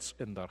heads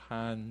in their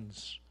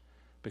hands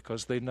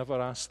because they never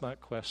ask that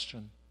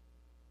question?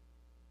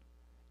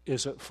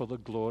 Is it for the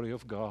glory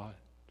of God?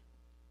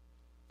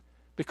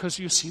 Because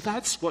you see,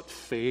 that's what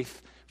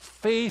faith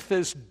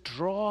is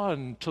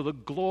drawn to the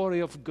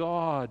glory of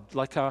God,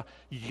 like a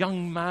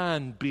young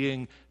man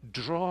being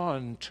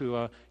drawn to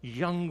a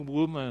young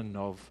woman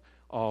of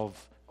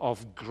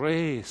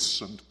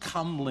grace and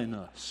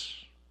comeliness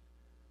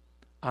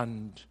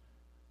and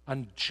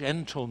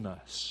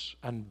gentleness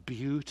and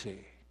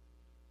beauty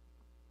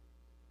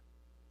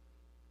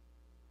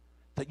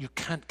that you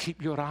can't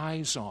keep your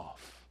eyes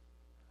off.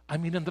 I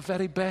mean, in the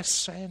very best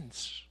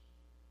sense.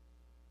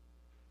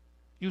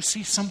 You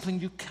see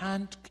something you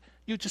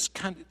just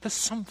can't, there's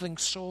something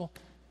so.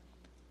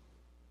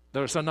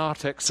 There's an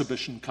art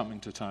exhibition coming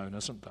to town,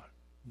 isn't there?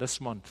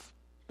 This month.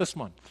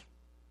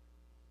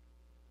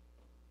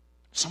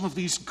 Some of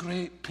these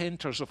great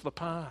painters of the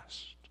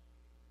past.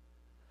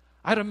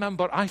 I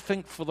remember, I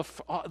think for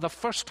the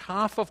first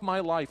half of my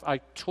life, I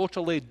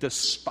totally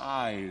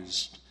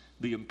despised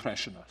the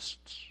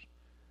Impressionists.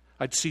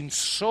 I'd seen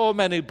so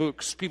many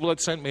books. People had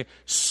sent me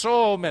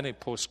so many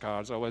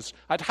postcards.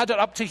 I'd had it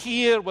up to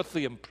here with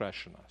the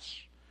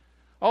Impressionists.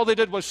 All they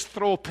did was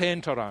throw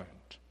paint around.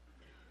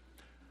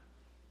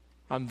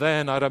 And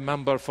then I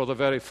remember for the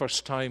very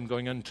first time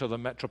going into the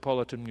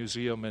Metropolitan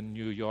Museum in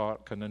New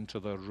York and into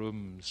the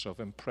rooms of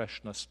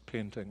Impressionist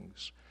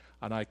paintings,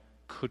 and I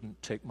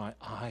couldn't take my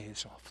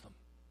eyes off them.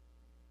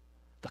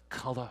 The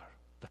color,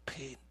 the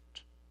paint.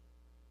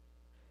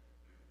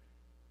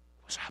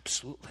 was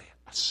absolutely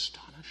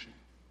astonishing.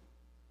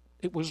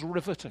 It was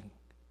riveting.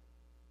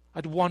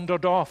 I'd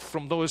wandered off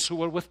from those who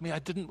were with me.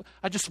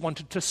 I just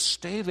wanted to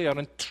stay there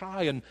and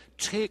try and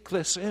take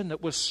this in.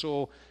 It was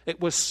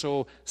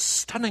so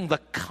stunning. The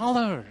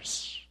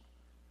colors.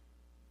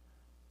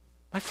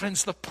 My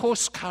friends, the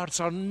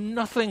postcards are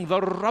nothing. They're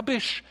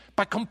rubbish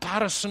by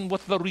comparison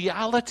with the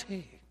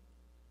reality.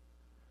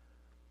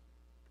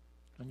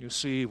 And you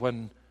see,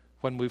 when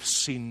we've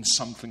seen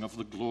something of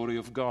the glory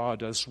of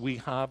God, as we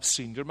have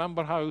seen, do you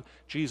remember how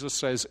Jesus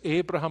says,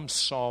 Abraham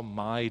saw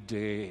my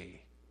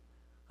day,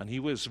 and he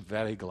was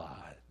very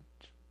glad.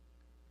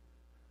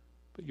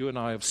 But you and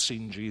I have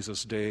seen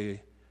Jesus'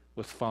 day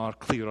with far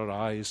clearer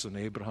eyes than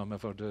Abraham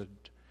ever did.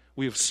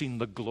 We have seen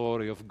the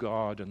glory of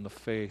God in the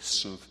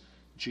face of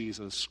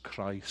Jesus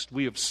Christ.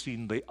 We have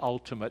seen the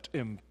ultimate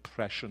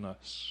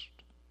impressionist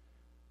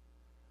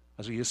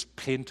as he has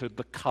painted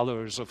the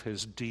colors of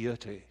his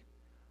deity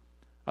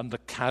and the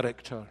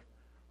character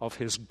of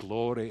his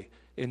glory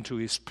into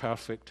his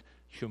perfect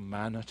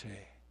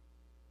humanity.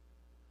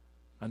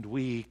 And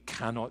we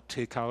cannot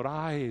take our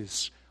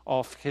eyes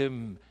off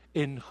him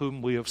in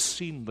whom we have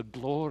seen the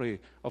glory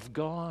of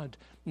God.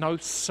 Now,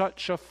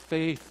 such a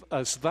faith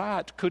as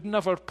that could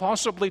never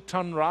possibly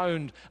turn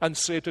round and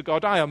say to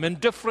God, I am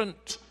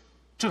indifferent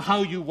to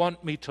how you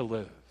want me to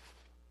live.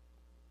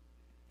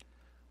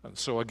 And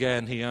so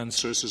again, he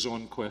answers his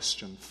own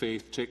question.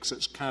 Faith takes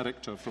its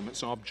character from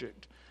its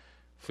object.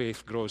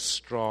 Faith grows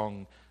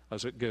strong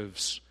as it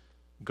gives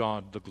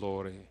God the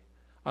glory.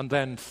 And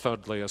then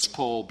thirdly, as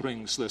Paul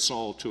brings this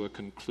all to a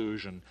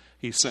conclusion,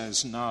 he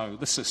says, now,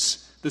 this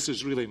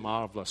is really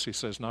marvelous. He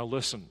says, now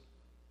listen,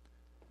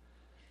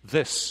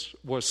 this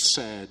was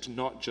said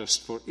not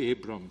just for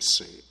Abram's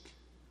sake.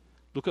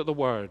 Look at the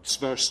words,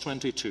 verse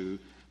 22.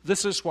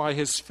 This is why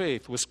his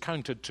faith was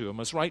counted to him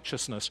as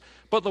righteousness.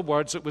 But the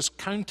words it was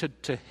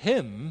counted to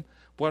him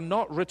were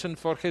not written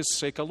for his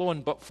sake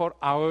alone, but for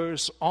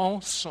ours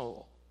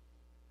also.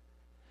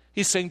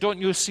 He's saying, don't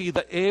you see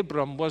that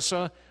Abram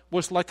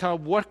was like a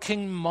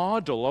working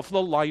model of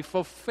the life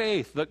of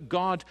faith that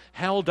God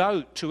held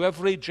out to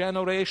every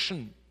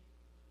generation.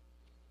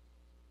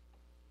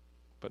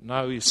 But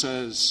now he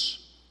says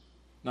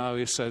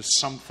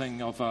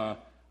something of a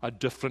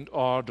different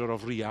order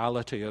of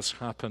reality has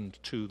happened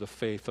to the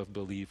faith of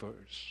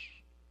believers.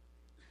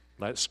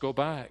 Let's go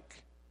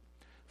back.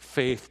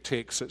 Faith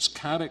takes its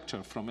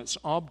character from its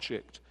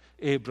object.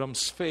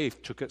 Abram's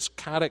faith took its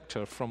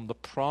character from the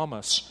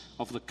promise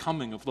of the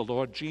coming of the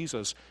Lord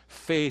Jesus.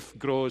 Faith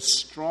grows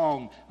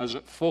strong as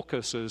it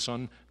focuses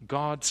on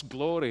God's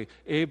glory.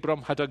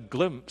 Abram had a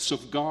glimpse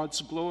of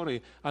God's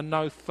glory. And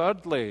now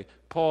thirdly,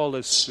 Paul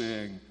is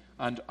saying,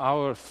 and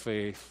our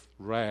faith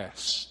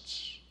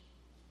rests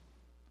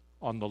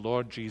on the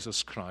Lord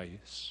Jesus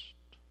Christ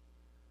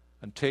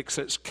and takes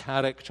its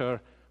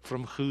character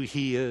from who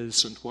he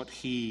is and what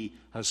he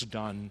has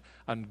done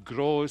and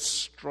grows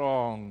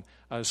strong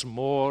as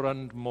more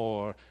and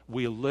more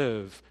we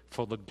live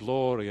for the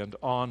glory and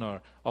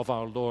honor of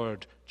our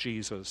Lord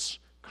Jesus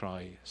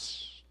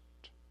Christ,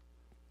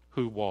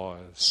 who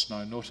was.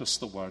 Now notice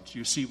the words.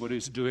 You see what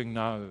he's doing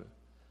now.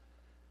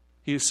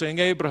 He is saying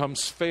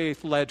Abraham's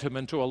faith led him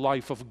into a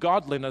life of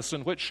godliness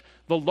in which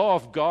the law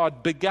of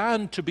God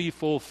began to be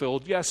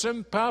fulfilled. Yes,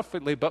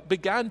 imperfectly, but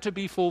began to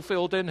be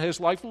fulfilled in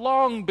his life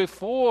long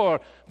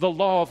before the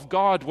law of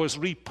God was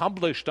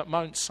republished at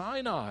Mount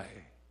Sinai.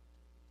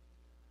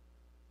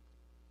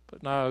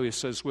 But now he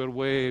says we're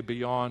way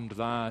beyond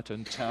that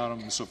in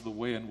terms of the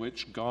way in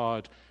which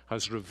God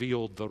has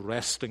revealed the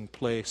resting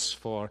place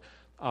for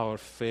our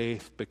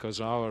faith,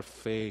 because our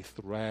faith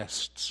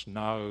rests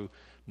now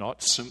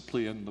not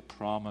simply in the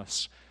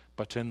promise,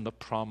 but in the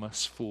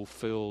promise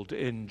fulfilled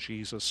in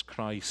Jesus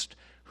Christ,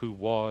 who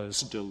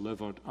was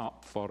delivered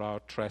up for our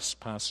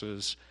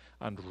trespasses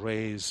and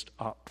raised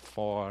up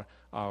for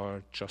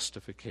our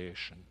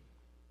justification.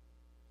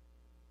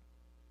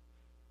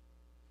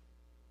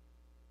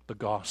 The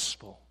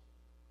gospel.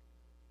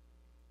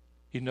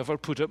 He never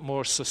put it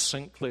more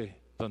succinctly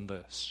than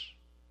this.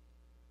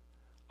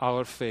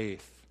 Our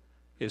faith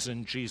is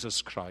in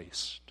Jesus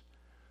Christ,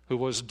 who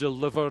was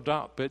delivered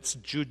up. It's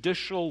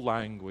judicial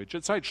language.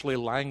 It's actually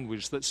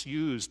language that's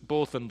used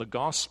both in the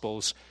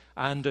Gospels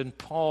and in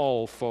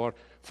Paul for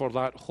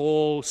that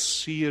whole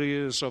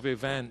series of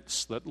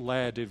events that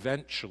led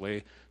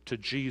eventually to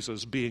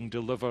Jesus being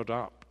delivered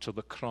up to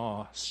the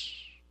cross.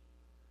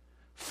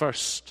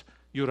 First,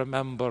 you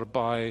remember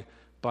by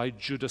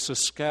Judas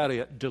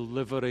Iscariot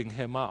delivering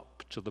him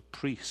up to the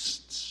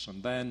priests,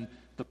 and then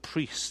the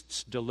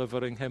priests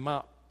delivering him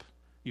up,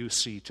 you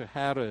see, to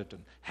Herod,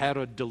 and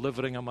Herod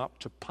delivering him up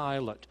to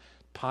Pilate,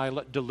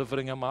 Pilate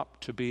delivering him up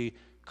to be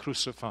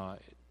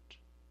crucified.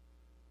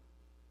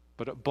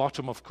 But at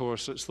bottom, of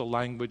course, it's the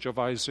language of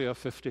Isaiah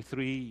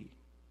 53.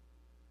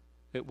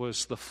 It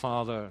was the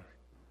Father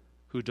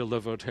who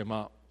delivered him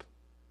up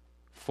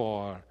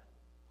for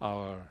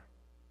our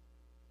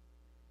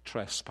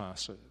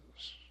trespasses.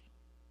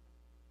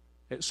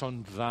 It's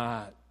on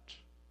that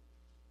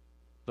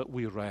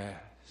we rest.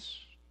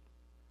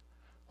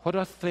 What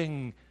a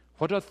thing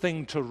What a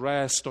thing to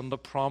rest on the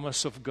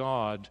promise of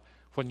God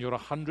when you're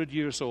 100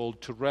 years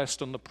old, to rest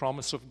on the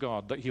promise of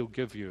God that He'll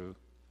give you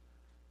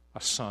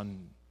a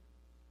son.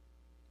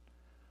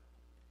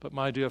 But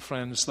my dear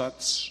friends,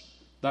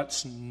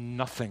 that's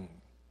nothing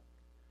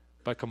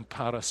by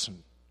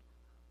comparison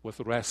with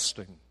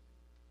resting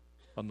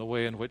on the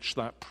way in which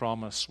that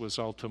promise was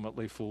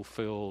ultimately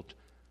fulfilled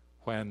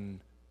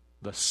when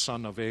the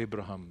son of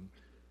Abraham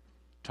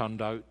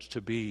turned out to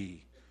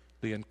be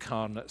the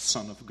incarnate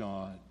Son of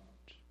God.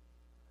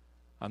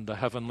 And the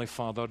Heavenly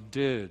Father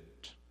did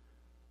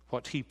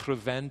what He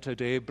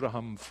prevented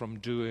Abraham from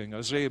doing,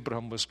 as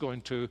Abraham was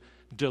going to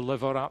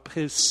deliver up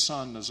his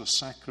son as a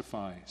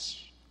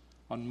sacrifice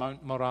on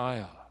Mount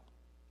Moriah.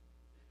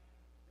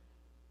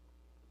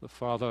 The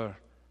Father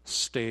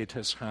stayed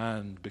His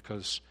hand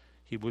because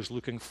He was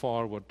looking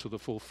forward to the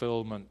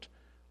fulfillment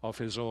of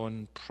His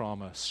own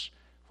promise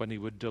when He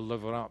would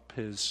deliver up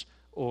His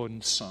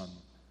own Son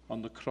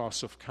on the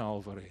cross of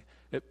Calvary.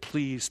 It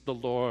pleased the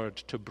Lord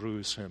to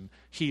bruise Him.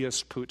 He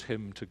has put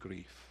Him to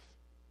grief.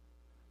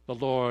 The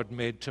Lord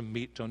made to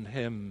meet on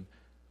Him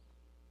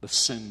the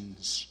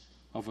sins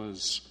of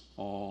us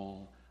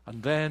all,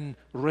 and then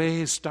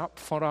raised up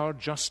for our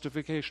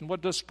justification.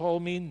 What does Paul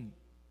mean?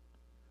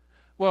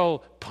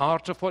 Well,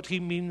 part of what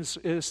he means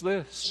is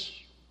this,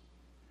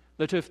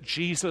 that if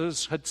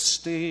Jesus had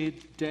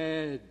stayed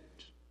dead,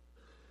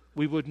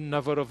 we would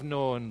never have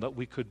known that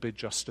we could be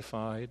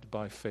justified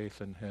by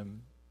faith in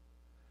Him.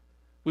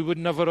 We would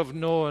never have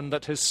known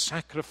that His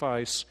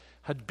sacrifice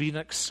had been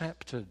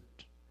accepted,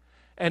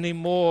 any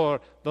more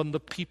than the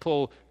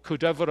people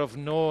could ever have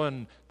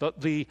known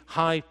that the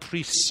high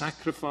priest's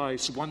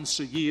sacrifice once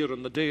a year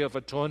on the Day of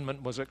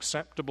Atonement was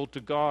acceptable to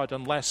God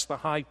unless the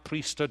high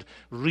priest had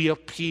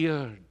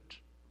reappeared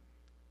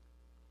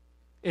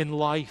in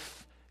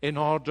life in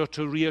order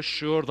to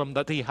reassure them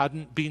that he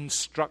hadn't been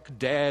struck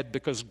dead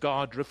because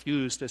God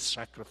refused his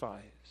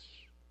sacrifice.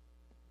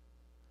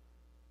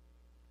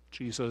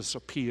 Jesus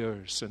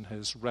appears in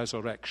His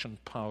resurrection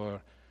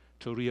power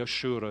to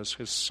reassure us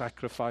His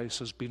sacrifice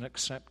has been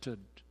accepted.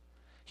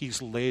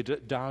 He's laid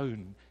it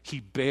down.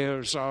 He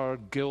bears our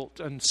guilt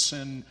and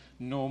sin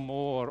no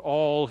more.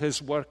 All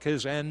His work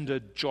is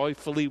ended.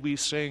 Joyfully we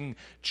sing,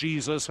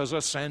 Jesus has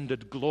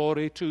ascended.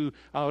 Glory to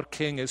our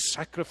King. His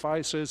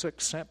sacrifice is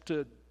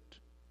accepted.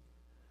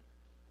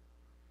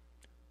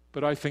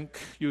 But I think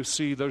you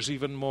see there's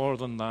even more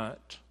than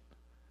that.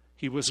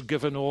 He was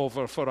given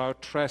over for our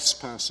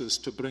trespasses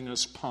to bring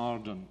us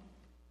pardon.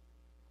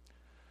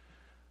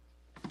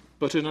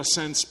 But in a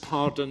sense,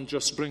 pardon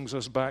just brings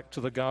us back to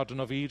the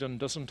Garden of Eden,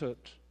 doesn't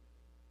it?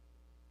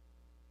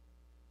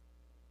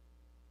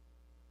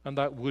 And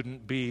that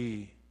wouldn't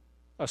be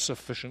a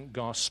sufficient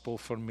gospel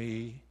for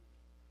me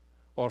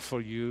or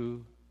for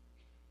you.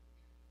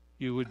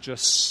 You would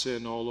just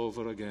sin all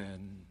over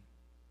again.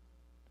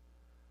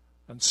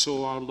 And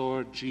so our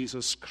Lord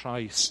Jesus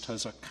Christ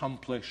has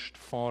accomplished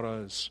for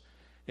us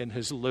in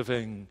His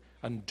living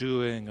and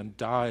doing and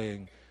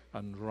dying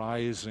and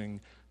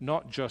rising,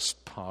 not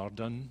just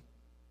pardon,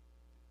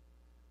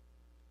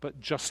 but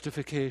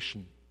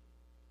justification.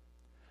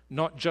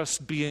 Not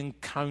just being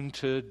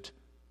counted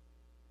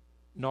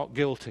not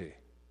guilty,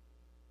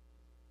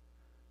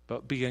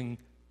 but being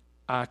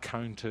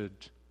accounted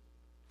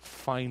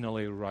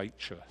finally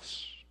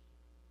righteous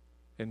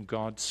in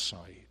God's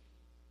sight.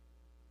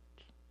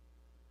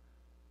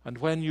 And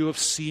when you have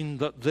seen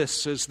that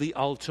this is the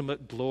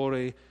ultimate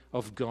glory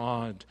of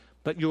God,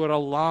 that you are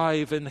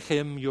alive in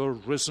Him, your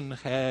risen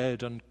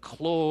head, and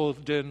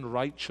clothed in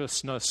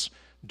righteousness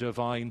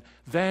divine,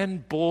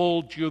 then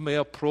bold you may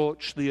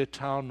approach the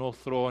eternal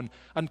throne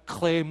and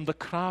claim the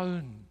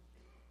crown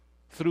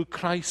through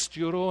Christ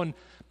your own.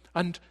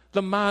 And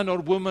the man or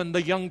woman,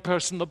 the young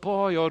person, the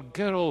boy or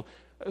girl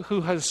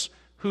who has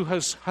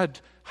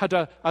had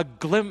a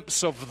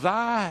glimpse of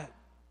that,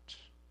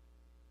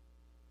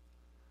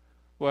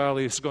 well,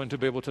 he's going to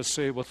be able to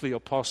say with the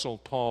Apostle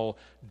Paul,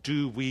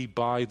 do we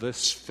by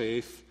this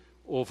faith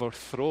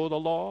overthrow the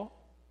law?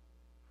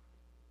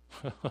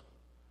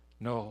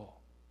 No.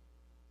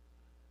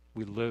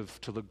 We live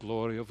to the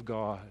glory of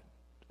God.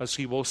 As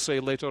he will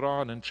say later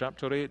on in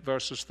chapter 8,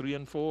 verses 3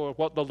 and 4,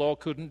 what the law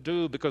couldn't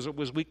do because it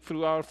was weak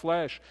through our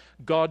flesh,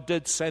 God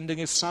did, sending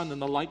His Son in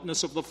the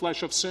likeness of the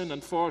flesh of sin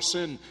and for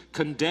sin,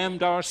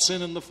 condemned our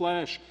sin in the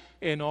flesh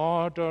in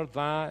order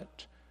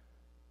that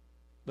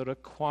the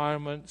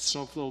requirements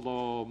of the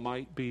law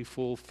might be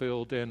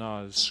fulfilled in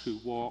us who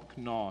walk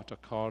not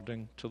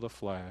according to the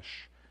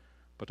flesh,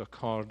 but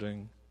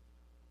according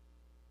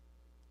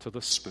to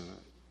the Spirit.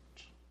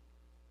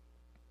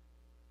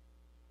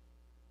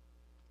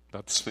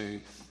 That's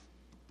faith.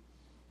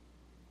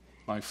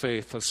 My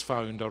faith has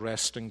found a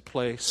resting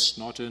place,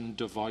 not in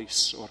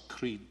device or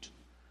creed.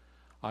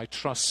 I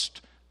trust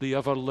the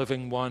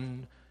ever-living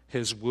One,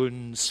 His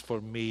wounds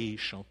for me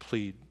shall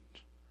plead.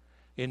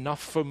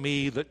 Enough for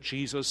me that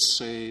Jesus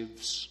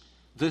saves.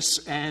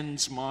 This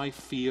ends my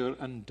fear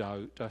and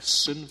doubt. A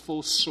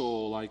sinful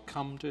soul, I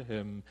come to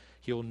Him.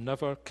 He'll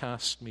never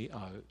cast me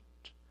out.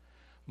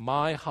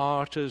 My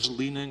heart is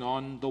leaning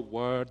on the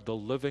Word, the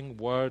living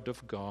Word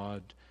of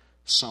God.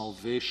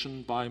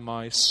 Salvation by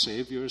my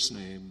Savior's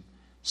name,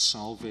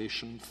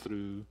 salvation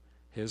through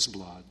his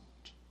blood.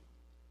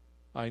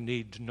 I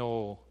need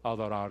no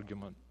other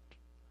argument.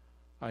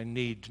 I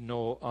need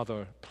no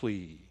other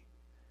plea.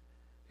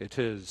 It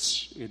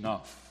is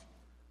enough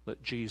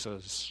that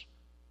Jesus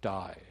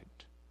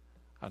died,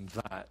 and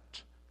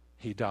that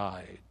he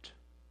died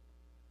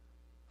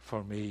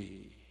for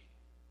me.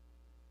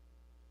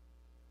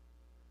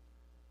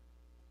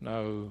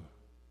 Now,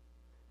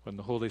 when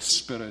the Holy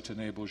Spirit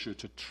enables you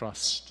to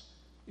trust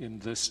in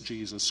this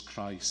Jesus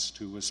Christ,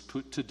 who was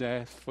put to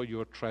death for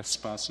your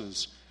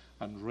trespasses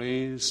and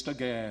raised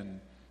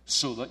again,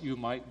 so that you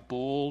might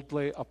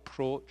boldly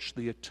approach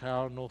the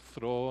eternal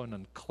throne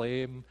and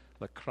claim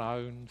the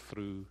crown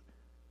through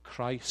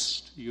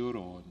Christ your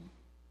own.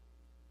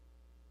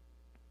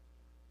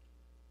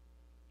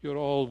 You're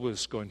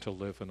always going to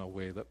live in a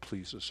way that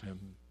pleases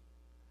him.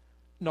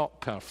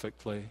 Not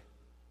perfectly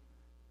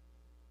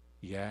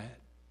yet,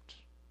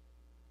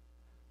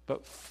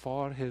 but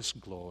for his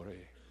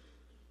glory,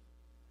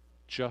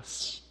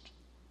 just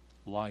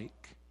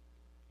like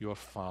your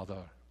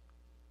father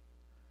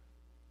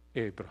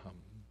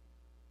Abraham.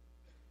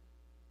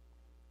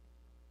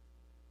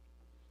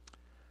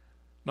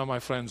 Now, my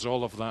friends,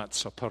 all of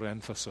that's a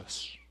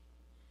parenthesis.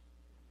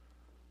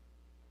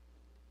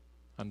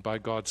 And by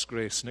God's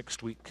grace,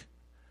 next week,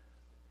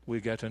 we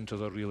get into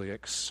the really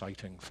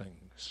exciting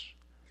things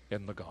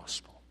in the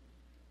gospel.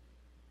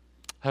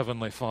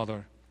 Heavenly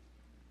Father,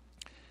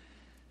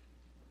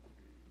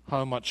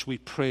 how much we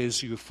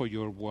praise you for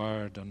your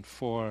word and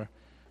for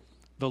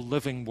the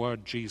living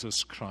word,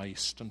 Jesus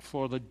Christ, and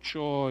for the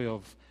joy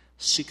of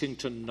seeking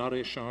to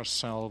nourish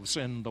ourselves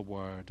in the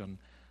word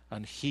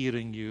and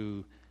hearing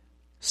you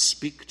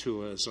speak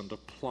to us and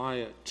apply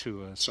it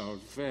to us, our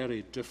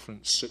very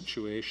different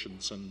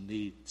situations and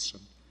needs,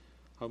 and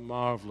how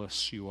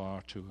marvelous you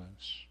are to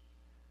us.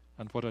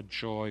 And what a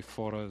joy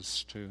for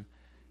us to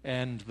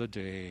end the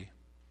day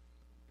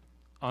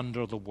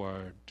under the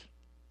word,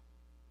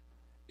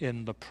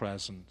 in the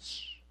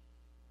presence,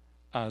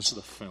 as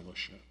the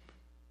fellowship.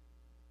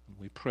 And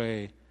we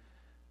pray,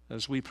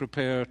 as we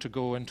prepare to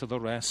go into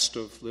the rest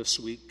of this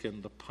week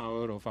in the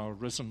power of our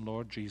risen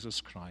Lord Jesus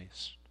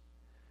Christ,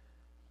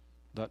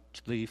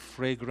 that the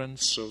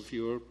fragrance of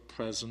your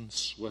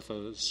presence with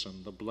us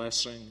and the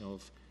blessing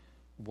of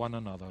one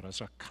another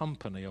as a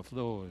company of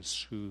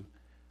those who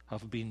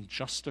have been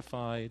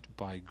justified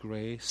by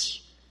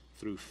grace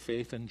through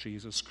faith in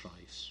Jesus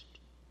Christ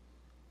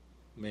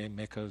may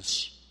make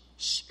us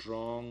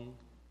strong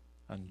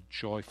and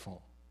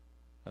joyful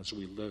as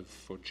we live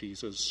for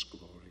Jesus'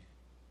 glory.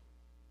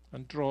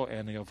 And draw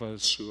any of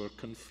us who are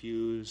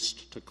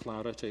confused to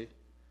clarity,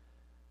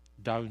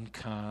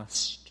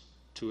 downcast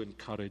to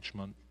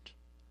encouragement,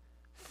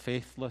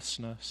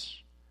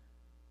 faithlessness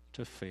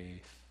to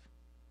faith,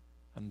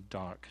 and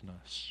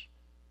darkness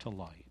to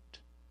light,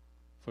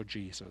 for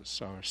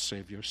Jesus, our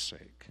Savior's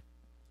sake.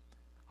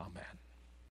 Amen.